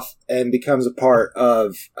goes off and becomes a part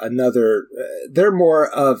of another. They're more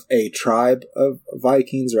of a tribe of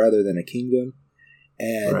Vikings rather than a kingdom,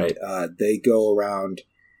 and they go around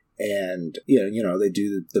and they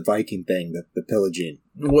do the Viking thing, the pillaging.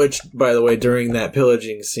 Which, by the way, during that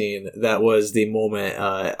pillaging scene, that was the moment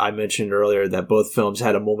I mentioned earlier that both films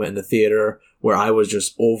had a moment in the theater where I was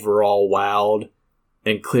just overall wowed,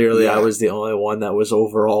 and clearly I was the only one that was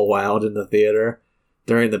overall wowed in the theater.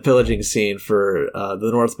 During the pillaging scene for The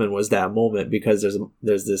Northman was that moment, because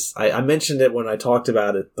there's this. I mentioned it when I talked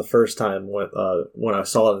about it the first time when I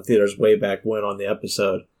saw it in the theaters way back when on the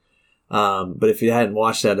episode. But if you hadn't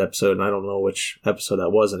watched that episode, and I don't know which episode that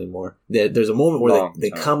was anymore, there's a moment where they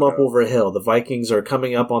come up over a hill. The Vikings are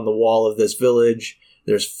coming up on the wall of this village.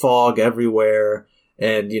 There's fog everywhere.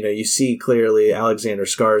 And, you see clearly Alexander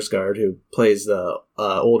Skarsgård, who plays the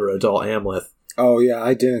older adult Amleth. Oh, yeah,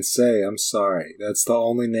 I didn't say. I'm sorry. That's the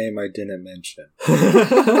only name I didn't mention.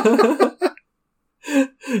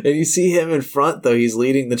 And you see him in front, though. He's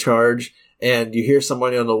leading the charge. And you hear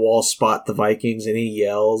somebody on the wall spot the Vikings, and he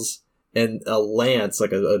yells. And a lance,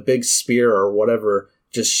 like a big spear or whatever,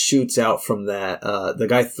 just shoots out from that. The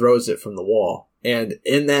guy throws it from the wall. And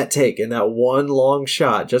in that take, in that one long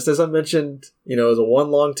shot, just as I mentioned, it was a one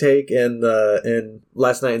long take in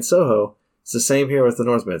Last Night in Soho. It's the same here with The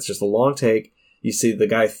Northman. It's just a long take. You see the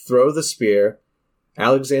guy throw the spear.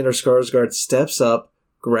 Alexander Skarsgård steps up,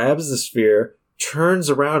 grabs the spear, turns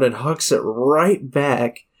around and hooks it right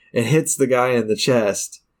back and hits the guy in the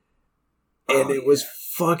chest. And it was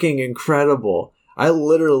fucking incredible. I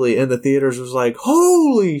literally in the theaters was like,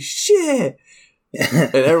 holy shit.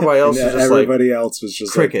 And everybody else was just else was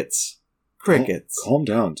just crickets. Crickets. Calm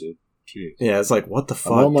down, dude. Jeez. Yeah, it's like, what the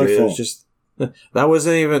fuck, dude? It was just, that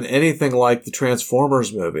wasn't even anything like the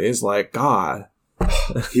Transformers movies. Like, God.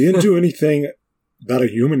 He didn't do anything that a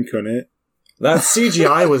human couldn't. That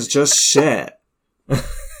CGI was just shit.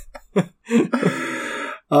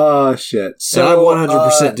 Oh, shit. So, and I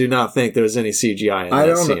 100% do not think there was any CGI in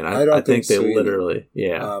that scene. I think they literally,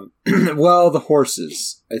 well, the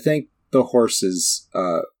horses. I think the horses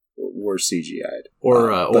were CGI'd.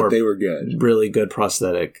 But they were good. Really good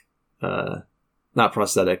prosthetic. Not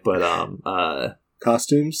prosthetic, but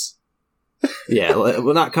costumes? Yeah,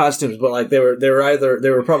 well, not costumes, but like they were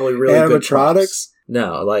probably really good animatronics?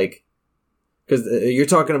 No, like, because you're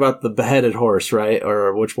talking about the beheaded horse, right?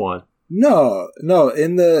 Or which one? No.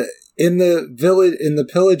 In the village, in the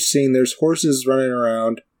pillage scene, there's horses running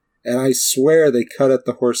around, and I swear they cut at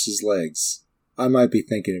the horse's legs. I might be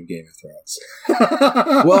thinking of Game of Thrones.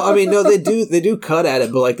 Well, I mean, no, they do cut at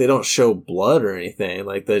it, but like they don't show blood or anything.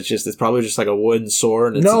 Like it's probably just like a wooden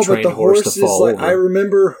sword, and it's a trained horse to fall over. I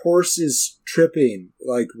remember horses tripping,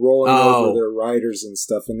 like rolling over their riders and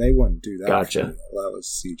stuff, and they wouldn't do that. Gotcha. That was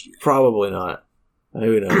CG. Probably not.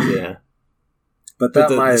 Who knows? Yeah. But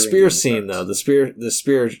the spear scene, though, the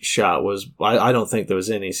spear shot was. I don't think there was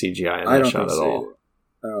any CGI in that shot at all.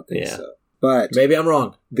 I don't think so. But maybe I'm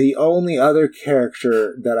wrong. The only other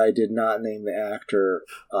character that I did not name the actor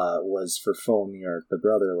was for Folmir, the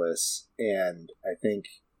Brotherless, and I think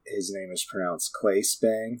his name is pronounced Claes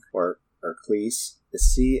or Cleese. The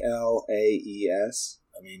Claes.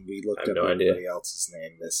 I mean, we looked up everybody else's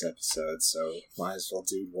name this episode, so might as well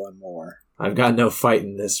do one more. I've got no fight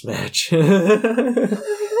in this match.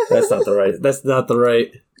 That's not the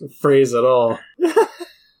right phrase at all.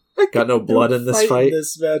 Got no blood in this fight? In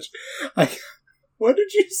this match. What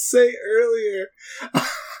did you say earlier?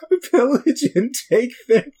 Pillage and take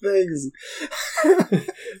their things.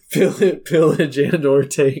 Pillage and or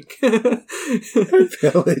take.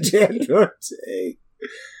 Pillage and or take.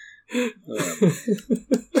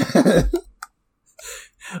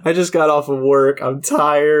 I just got off of work. I'm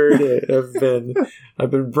tired.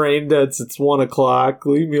 I've been brain dead since 1:00.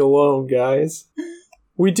 Leave me alone, guys.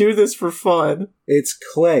 We do this for fun. It's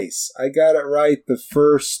Claes. I got it right the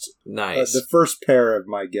first pair of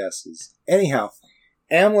my guesses. Anyhow,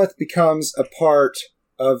 Amleth becomes a part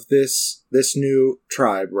of this new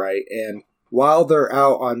tribe, right? And while they're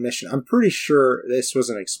out on mission, I'm pretty sure this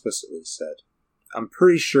wasn't explicitly said. I'm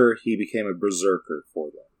pretty sure he became a berserker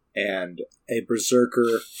for them. And a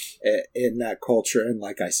berserker in that culture, and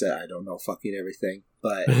like I said, I don't know fucking everything,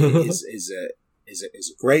 but is a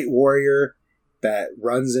great warrior that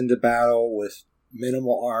runs into battle with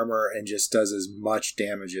minimal armor and just does as much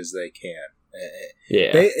damage as they can.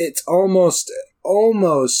 It's almost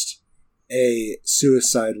a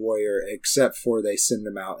suicide warrior, except for they send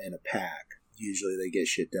them out in a pack. Usually they get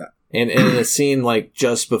shit done. And in a scene like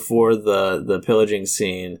just before the pillaging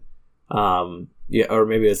scene, or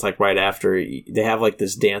maybe it's like right after, they have like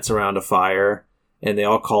this dance around a fire, and they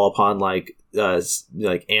all call upon like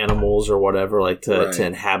animals or whatever, like to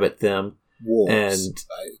inhabit them. Wolves, and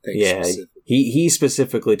I think he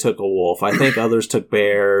specifically took a wolf. I think others took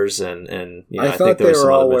bears, and I thought they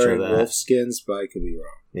were all wearing wolf skins, but I could be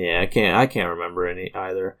wrong. Yeah, I can't remember any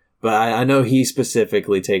either. But I know he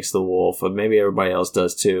specifically takes the wolf. Maybe everybody else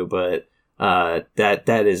does too. But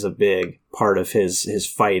that is a big part of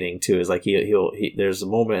his fighting too. Is like he there's a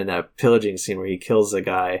moment in that pillaging scene where he kills a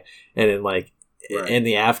guy, and then like in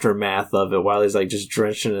the aftermath of it, while he's like just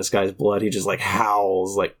drenched in this guy's blood, he just like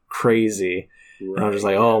howls like crazy. Right. And I'm just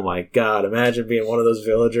like, oh my god! Imagine being one of those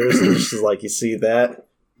villagers and just like you see that,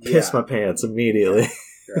 piss my pants immediately.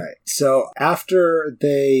 Right. So after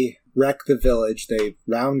they wreck the village, they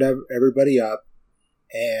round everybody up,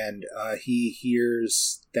 and he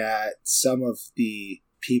hears that some of the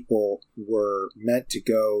people were meant to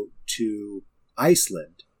go to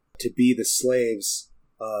Iceland to be the slaves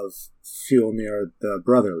of Fjolnir the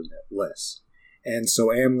Brotherless. And so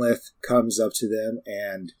Amleth comes up to them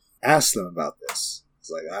and asks them about this. It's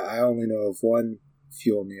like, I only know of one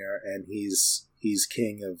Fjolnir, and he's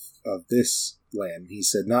king of this land. He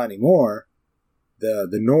said, not anymore.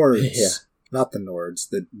 The Nords, not the Nords,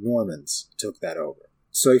 the Normans took that over.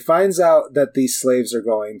 So he finds out that these slaves are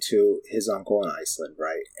going to his uncle in Iceland,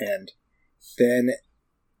 right? And then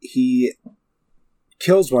he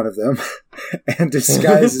kills one of them and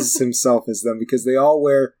disguises himself as them, because they all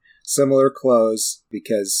wear similar clothes,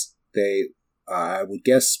 because they, I would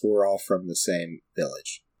guess, were all from the same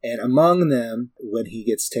village. And among them, when he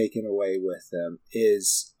gets taken away with them,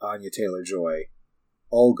 is Anya Taylor-Joy,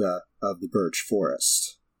 Olga of the Birch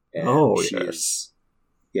Forest. And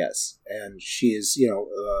yes. And she is,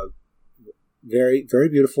 very, very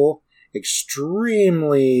beautiful,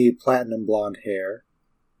 extremely platinum blonde hair.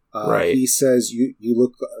 Right. He says you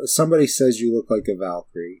look. Somebody says you look like a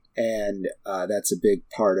Valkyrie, and that's a big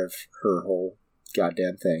part of her whole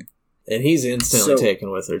goddamn thing. And he's instantly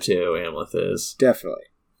taken with her too. Amleth is definitely,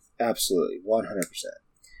 absolutely, 100%.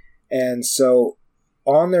 And so,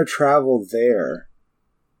 on their travel there,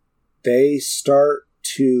 they start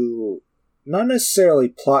to not necessarily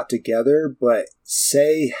plot together, but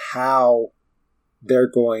say how they're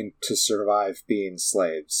going to survive being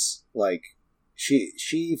slaves. Like,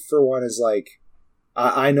 she for one is like,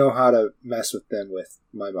 I know how to mess with them with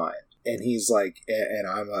my mind. And he's like, and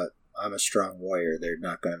I'm a strong warrior. They're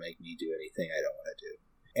not going to make me do anything I don't want to do.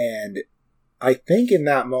 And I think in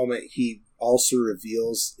that moment, he also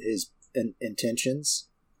reveals his intentions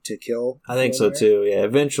to kill. I think so too. Yeah,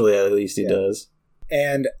 eventually at least he does.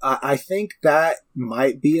 And I think that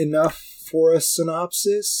might be enough for a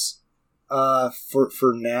synopsis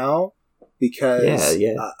for now, because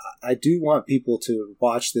I do want people to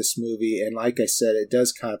watch this movie. And like I said, it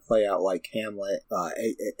does kind of play out like Hamlet,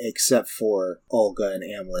 except for Olga and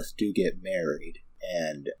Amleth do get married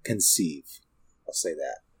and conceive. I'll say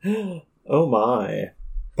that. Oh my.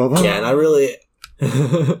 Bye-bye. Yeah, and I really...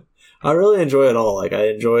 I really enjoy it all. Like, I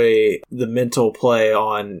enjoy the mental play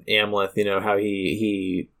on Amleth, how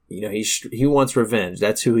he wants revenge.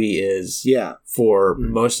 That's who he is for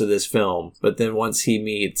most of this film. But then once he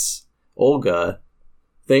meets Olga,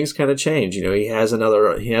 things kind of change. He has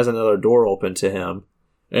another door open to him.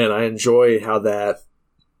 And I enjoy how that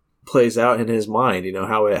plays out in his mind,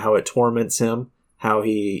 how it torments him, how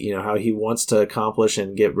he wants to accomplish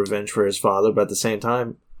and get revenge for his father, but at the same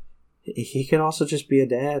time, he can also just be a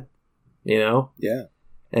dad. Yeah.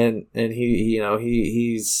 And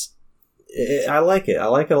he's I like it. I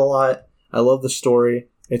like it a lot. I love the story.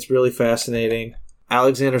 It's really fascinating.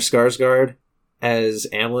 Alexander Skarsgård as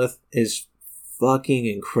Amleth is fucking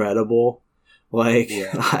incredible. Like,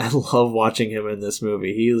 I love watching him in this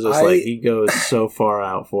movie. He's just he goes so far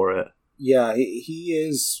out for it. Yeah, he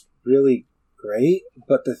is really great.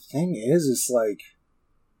 But the thing is, it's like,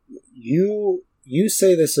 you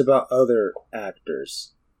say this about other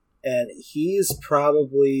actors, and he's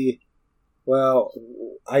probably, well,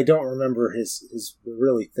 I don't remember his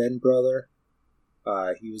really thin brother.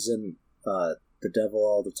 He was in The Devil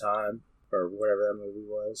All the Time, or whatever that movie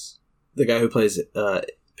was. The guy who plays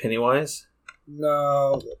Pennywise?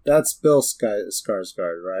 No, that's Bill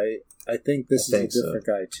Skarsgård, right? I think this is a different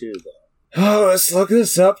guy too, though. Oh, let's look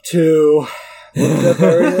this up too. Look up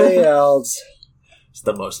everything else. It's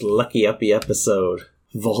the most lucky uppy episode.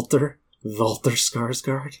 Walter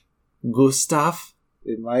Skarsgård? Gustav?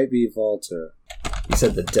 It might be Walter. You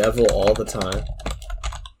said The Devil All the Time?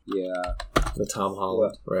 Yeah. The Tom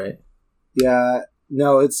Holland, right? Yeah.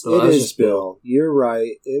 No, it is Bill. You're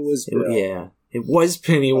right. It was Bill. It was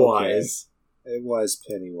Pennywise. Okay. It was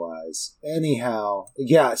Pennywise. Anyhow,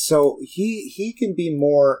 yeah, so he can be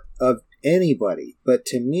more of anybody. But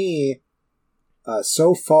to me,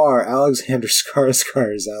 so far, Alexander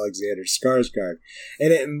Skarsgård is Alexander Skarsgård.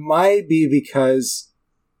 And it might be because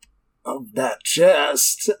of that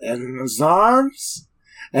chest and his arms.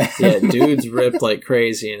 Yeah, dude's ripped like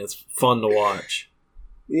crazy, and it's fun to watch.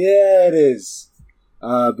 Yeah, it is.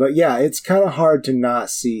 But yeah, it's kind of hard to not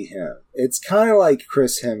see him. It's kind of like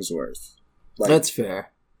Chris Hemsworth. Like, that's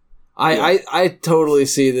fair. I totally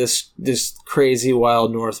see this crazy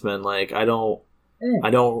wild Northman. Like, I don't,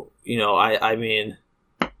 you know, I mean,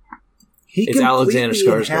 he it's Alexander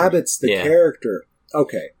Skarsgård. Inhabits the character.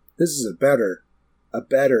 Okay, this is a better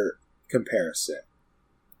comparison.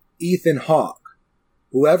 Ethan Hawke.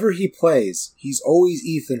 Whoever he plays, he's always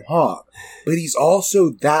Ethan Hawke, but he's also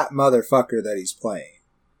that motherfucker that he's playing.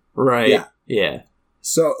 Right. Yeah.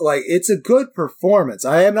 So, like, it's a good performance.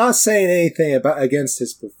 I am not saying anything against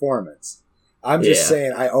his performance. I'm just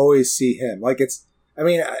saying I always see him. Like, it's, I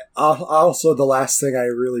mean, also the last thing I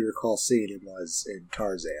really recall seeing him was in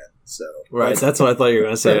Tarzan. So right, that's what I thought you were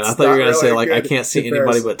going to say. I thought you were going to say, like, I can't see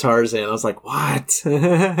anybody but Tarzan. I was like, what? No.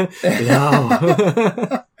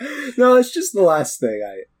 No, it's just the last thing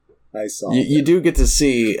I saw. You do get to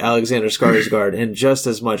see Alexander Skarsgård in just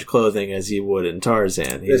as much clothing as you would in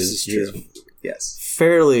Tarzan. This is true. Yes.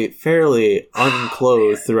 Fairly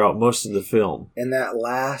unclothed throughout most of the film. And that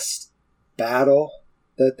last battle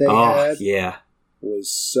that they had was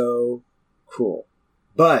so cool.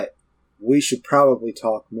 But we should probably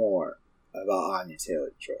talk more about Anya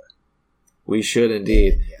Taylor-Joy. We should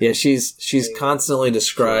indeed. Yeah, she's constantly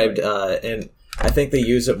described, and I think they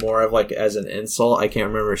use it more of like as an insult. I can't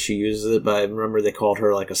remember if she uses it, but I remember they called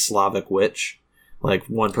her like a Slavic witch. Like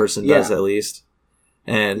one person does at least.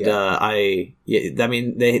 And I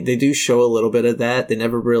mean they do show a little bit of that. They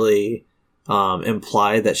never really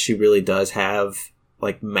imply that she really does have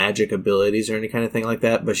like magic abilities or any kind of thing like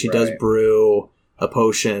that, but she does brew a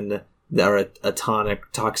potion or a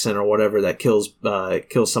tonic toxin or whatever that kills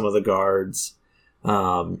some of the guards. You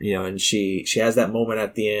know, and she has that moment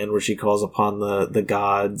at the end where she calls upon the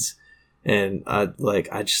gods, and I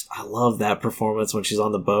love that performance when she's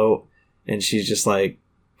on the boat and she's just like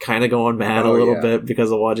kind of going mad a little bit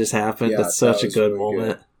because of what just happened. It's such a good really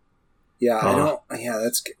moment. Good. Yeah,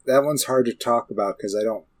 that one's hard to talk about because I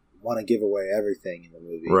don't want to give away everything in the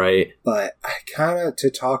movie. Right. But I kind of,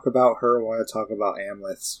 to talk about her, want to talk about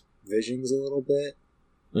Amleth's visions a little bit.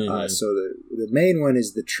 Mm-hmm. So the main one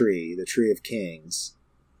is the Tree of Kings.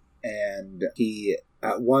 And he,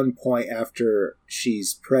 at one point after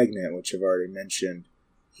she's pregnant, which I've already mentioned,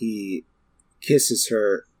 he kisses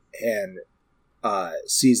her and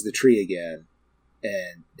sees the tree again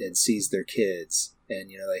and sees their kids. And,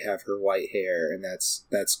 you know, they have her white hair, and that's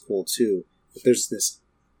cool too. But there's this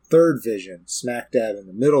third vision smack dab in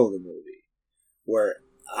the middle of the movie where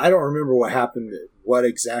I don't remember what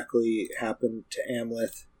exactly happened to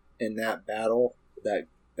Amleth in that battle that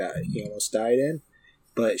he almost died in,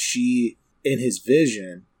 but she, in his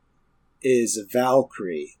vision, is a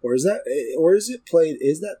Valkyrie, is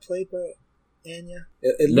that played by Anya?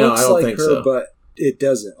 It looks like her, so. But it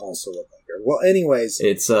doesn't also look like her. Well, anyways,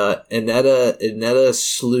 it's Annetta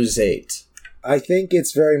Sluzate. I think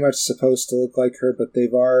it's very much supposed to look like her, but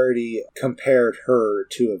they've already compared her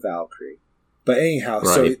to a Valkyrie. But anyhow,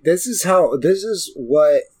 so this is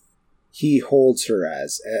what he holds her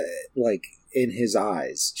as, like, in his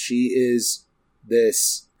eyes. She is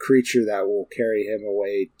this creature that will carry him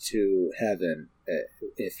away to heaven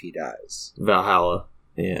if he dies. Valhalla.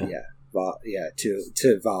 Yeah. Yeah.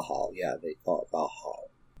 To Valhalla. Yeah, they call it Valhalla.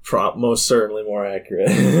 Most certainly more accurate.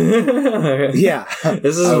 Yeah.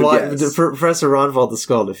 This is why Professor Ronvald the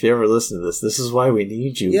Skald, if you ever listen to this is why we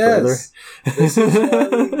need you, brother. This is why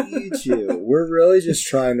we need you. We're really just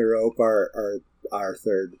trying to rope our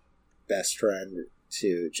third best friend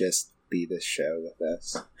to just be this show with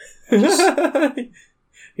us.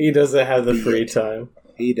 He doesn't have the free time.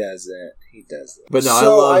 He doesn't. But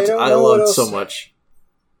no, I loved so much.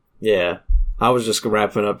 Yeah. I was just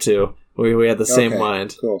wrapping up too. We had the same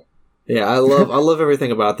mind. Cool. Yeah, I love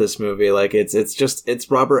everything about this movie. Like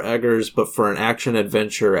it's Robert Eggers, but for an action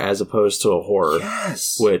adventure as opposed to a horror.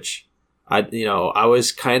 Yes. Which I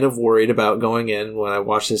was kind of worried about going in when I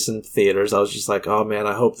watched this in theaters. I was just like, oh man,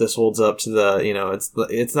 I hope this holds up to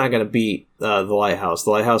it's not going to beat The Lighthouse.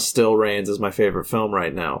 The Lighthouse still reigns as my favorite film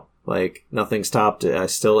right now. Like, nothing's topped it. I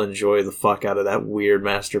still enjoy the fuck out of that weird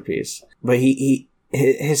masterpiece. But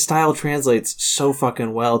his style translates so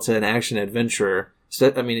fucking well to an action adventure.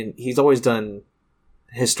 I mean, he's always done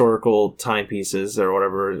historical timepieces or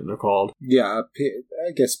whatever they're called. Yeah,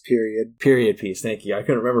 I guess period. Period piece, thank you. I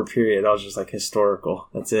couldn't remember period. I was just like historical.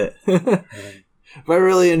 That's it. But I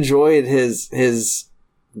really enjoyed his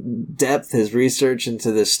depth, his research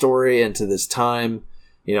into this story, into this time.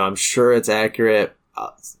 You know, I'm sure it's accurate.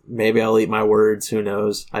 Maybe I'll eat my words. Who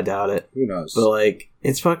knows? I doubt it. Who knows? But, like,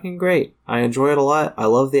 it's fucking great. I enjoy it a lot. I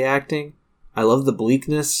love the acting. I love the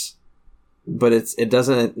bleakness. But it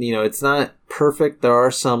doesn't, you know, it's not perfect. There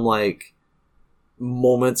are some, like,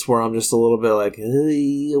 moments where I'm just a little bit like,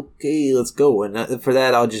 hey, okay, let's go. And for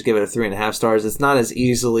that, I'll just give it a 3.5 stars. It's not as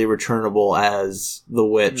easily returnable as The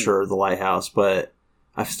Witch or The Lighthouse, but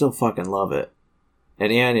I still fucking love it.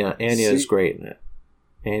 And Anya is great in it.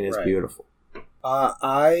 Anya's beautiful.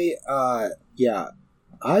 I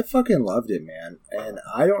fucking loved it, man. And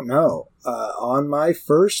I don't know. On my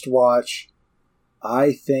first watch,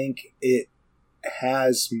 I think it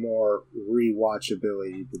has more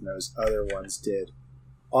rewatchability than those other ones did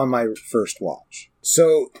on my first watch.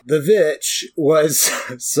 So The Vitch was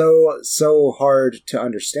so hard to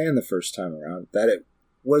understand the first time around that it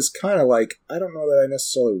was kind of like, I don't know that I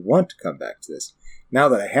necessarily want to come back to this. Now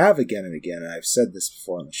that I have again and again, and I've said this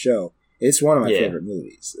before on the show, it's one of my favorite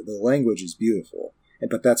movies. The language is beautiful,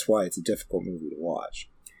 but that's why it's a difficult movie to watch.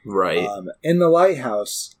 Right. In The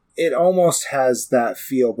Lighthouse, it almost has that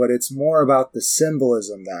feel, but it's more about the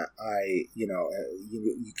symbolism that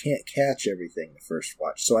you can't catch everything the first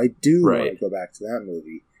watch. So I do want to go back to that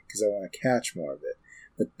movie because I want to catch more of it.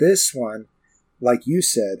 But this one, like you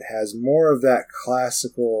said, has more of that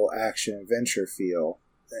classical action adventure feel.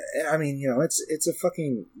 I mean, you know, it's a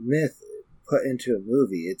fucking myth put into a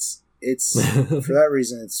movie. It's for that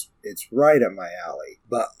reason, it's right up my alley.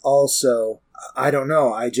 But also, I don't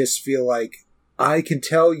know. I just feel like I can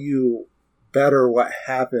tell you better what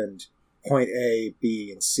happened point A, B,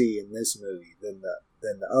 and C in this movie than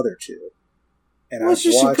the other two. And I've watched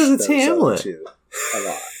those other two a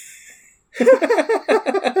lot.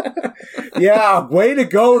 Yeah, way to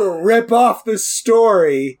go to rip off the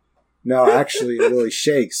story. No, actually, Willie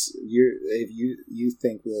Shakes. You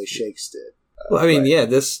think Willie Shakes did? Well, I mean,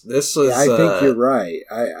 this was. Yeah, I think you're right.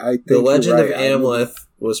 I think The Legend of Amleth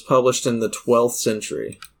was published in the 12th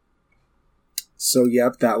century. So,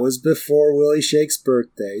 yep, that was before Willie Shakes'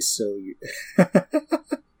 birthday. So,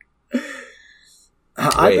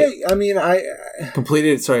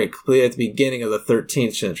 completed at the beginning of the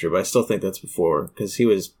 13th century, but I still think that's before because he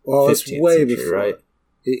was 15th way century, before. Right?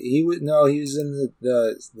 He was in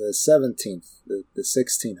the 17th, the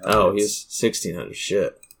 1600s. Oh, he's 1600.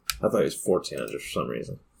 Shit, I thought he was 1400 for some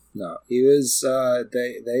reason. No, he was.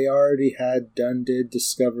 They already had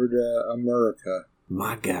discovered America.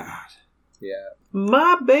 My God. Yeah.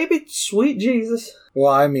 My baby, sweet Jesus.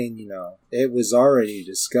 Well, I mean, you know, it was already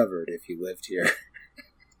discovered if you lived here.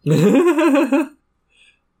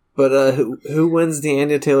 But who wins the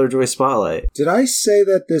Anya Taylor-Joy Spotlight? Did I say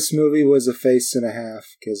that this movie was a face and a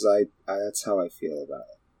half? Because that's how I feel about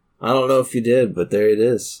it. I don't know if you did, but there it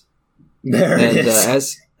is. There it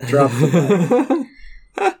is. Drop the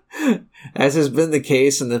mic. As has been the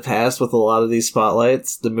case in the past with a lot of these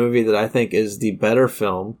spotlights, the movie that I think is the better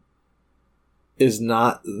film is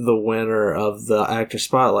not the winner of the actor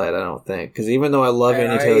spotlight, I don't think. Because even though I love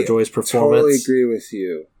Anya Taylor-Joy's performance... I totally agree with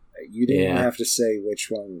you. You didn't even have to say which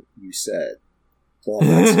one you said.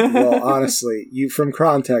 Well, honestly, from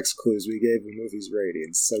context clues, we gave the movie's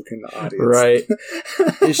ratings, so can the audience. Right.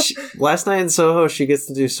 Last Night in Soho, she gets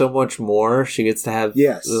to do so much more. She gets to have,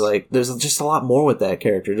 there's just a lot more with that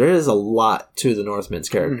character. There is a lot to the Northman's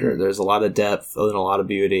character. Mm-hmm. There's a lot of depth and a lot of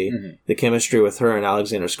beauty. Mm-hmm. The chemistry with her and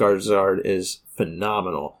Alexander Skarsgård is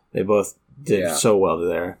phenomenal. They both did so well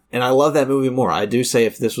there. And I love that movie more. I do say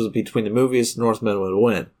if this was between the movies, Northman would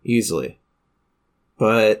win, easily.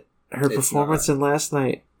 But her performance in Last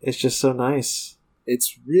Night is just so nice.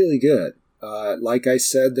 It's really good. Like I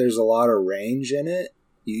said, there's a lot of range in it.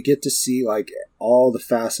 You get to see like all the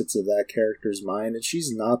facets of that character's mind, and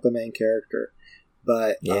she's not the main character.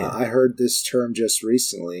 But I heard this term just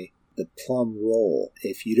recently, the plum roll.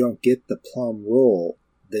 If you don't get the plum roll,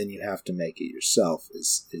 then you have to make it yourself,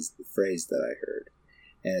 is the phrase that I heard.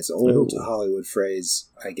 And it's an old Hollywood phrase,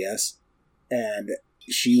 I guess. And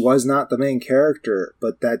she was not the main character,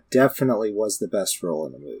 but that definitely was the best role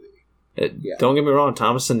in the movie. Don't get me wrong,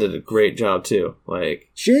 Thomason did a great job too.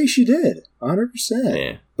 She did, 100%.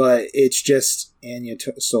 Yeah. But it's just Anya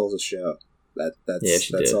stole the show.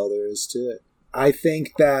 That's all there is to it. I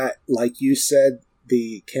think that, like you said,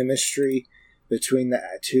 the chemistry between the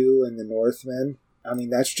two and the Northmen, I mean,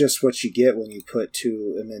 that's just what you get when you put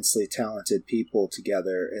two immensely talented people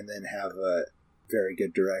together and then have a very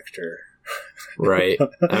good director. Right.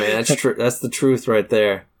 I mean, that's true. That's the truth right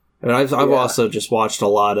there. I mean, I've also just watched a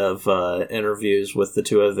lot of interviews with the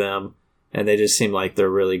two of them, and they just seem like they're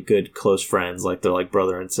really good, close friends. Like they're like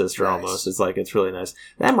brother and sister almost. It's like, it's really nice.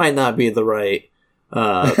 That might not be the right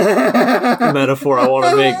metaphor I want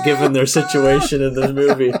to make given their situation in this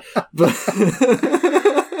movie, but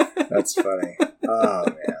that's funny. Oh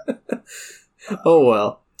man. Oh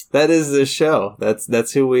well. That is this show.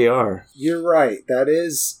 That's who we are. You're right. That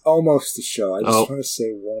is almost the show. I just want to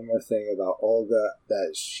say one more thing about Olga,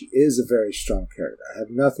 that she is a very strong character. I have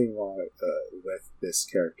nothing wrong with this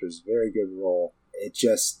character's very good role. It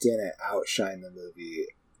just didn't outshine the movie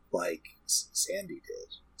like Sandy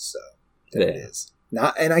did. So there it is.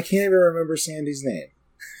 And I can't even remember Sandy's name.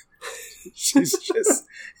 she's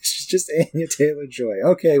just Anya Taylor-Joy.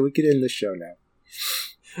 Okay, we can end the show now.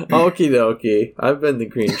 Okie dokie. I've been the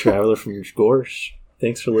Green Traveler from Gorsh.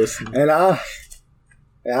 Thanks for listening. And I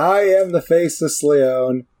am the Faceless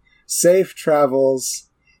Leon. Safe travels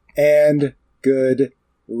and good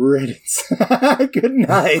riddance. Good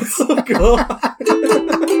night. Oh, God.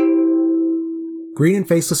 Green and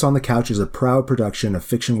Faceless on the Couch is a proud production of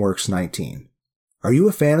FictionWorks 19. Are you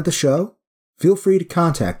a fan of the show? Feel free to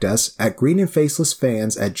contact us at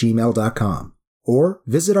greenandfacelessfans@gmail.com or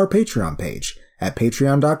visit our Patreon page at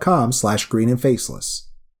patreon.com/greenandfaceless.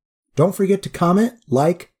 Don't forget to comment,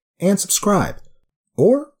 like, and subscribe,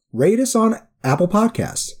 or rate us on Apple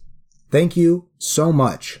Podcasts. Thank you so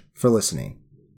much for listening.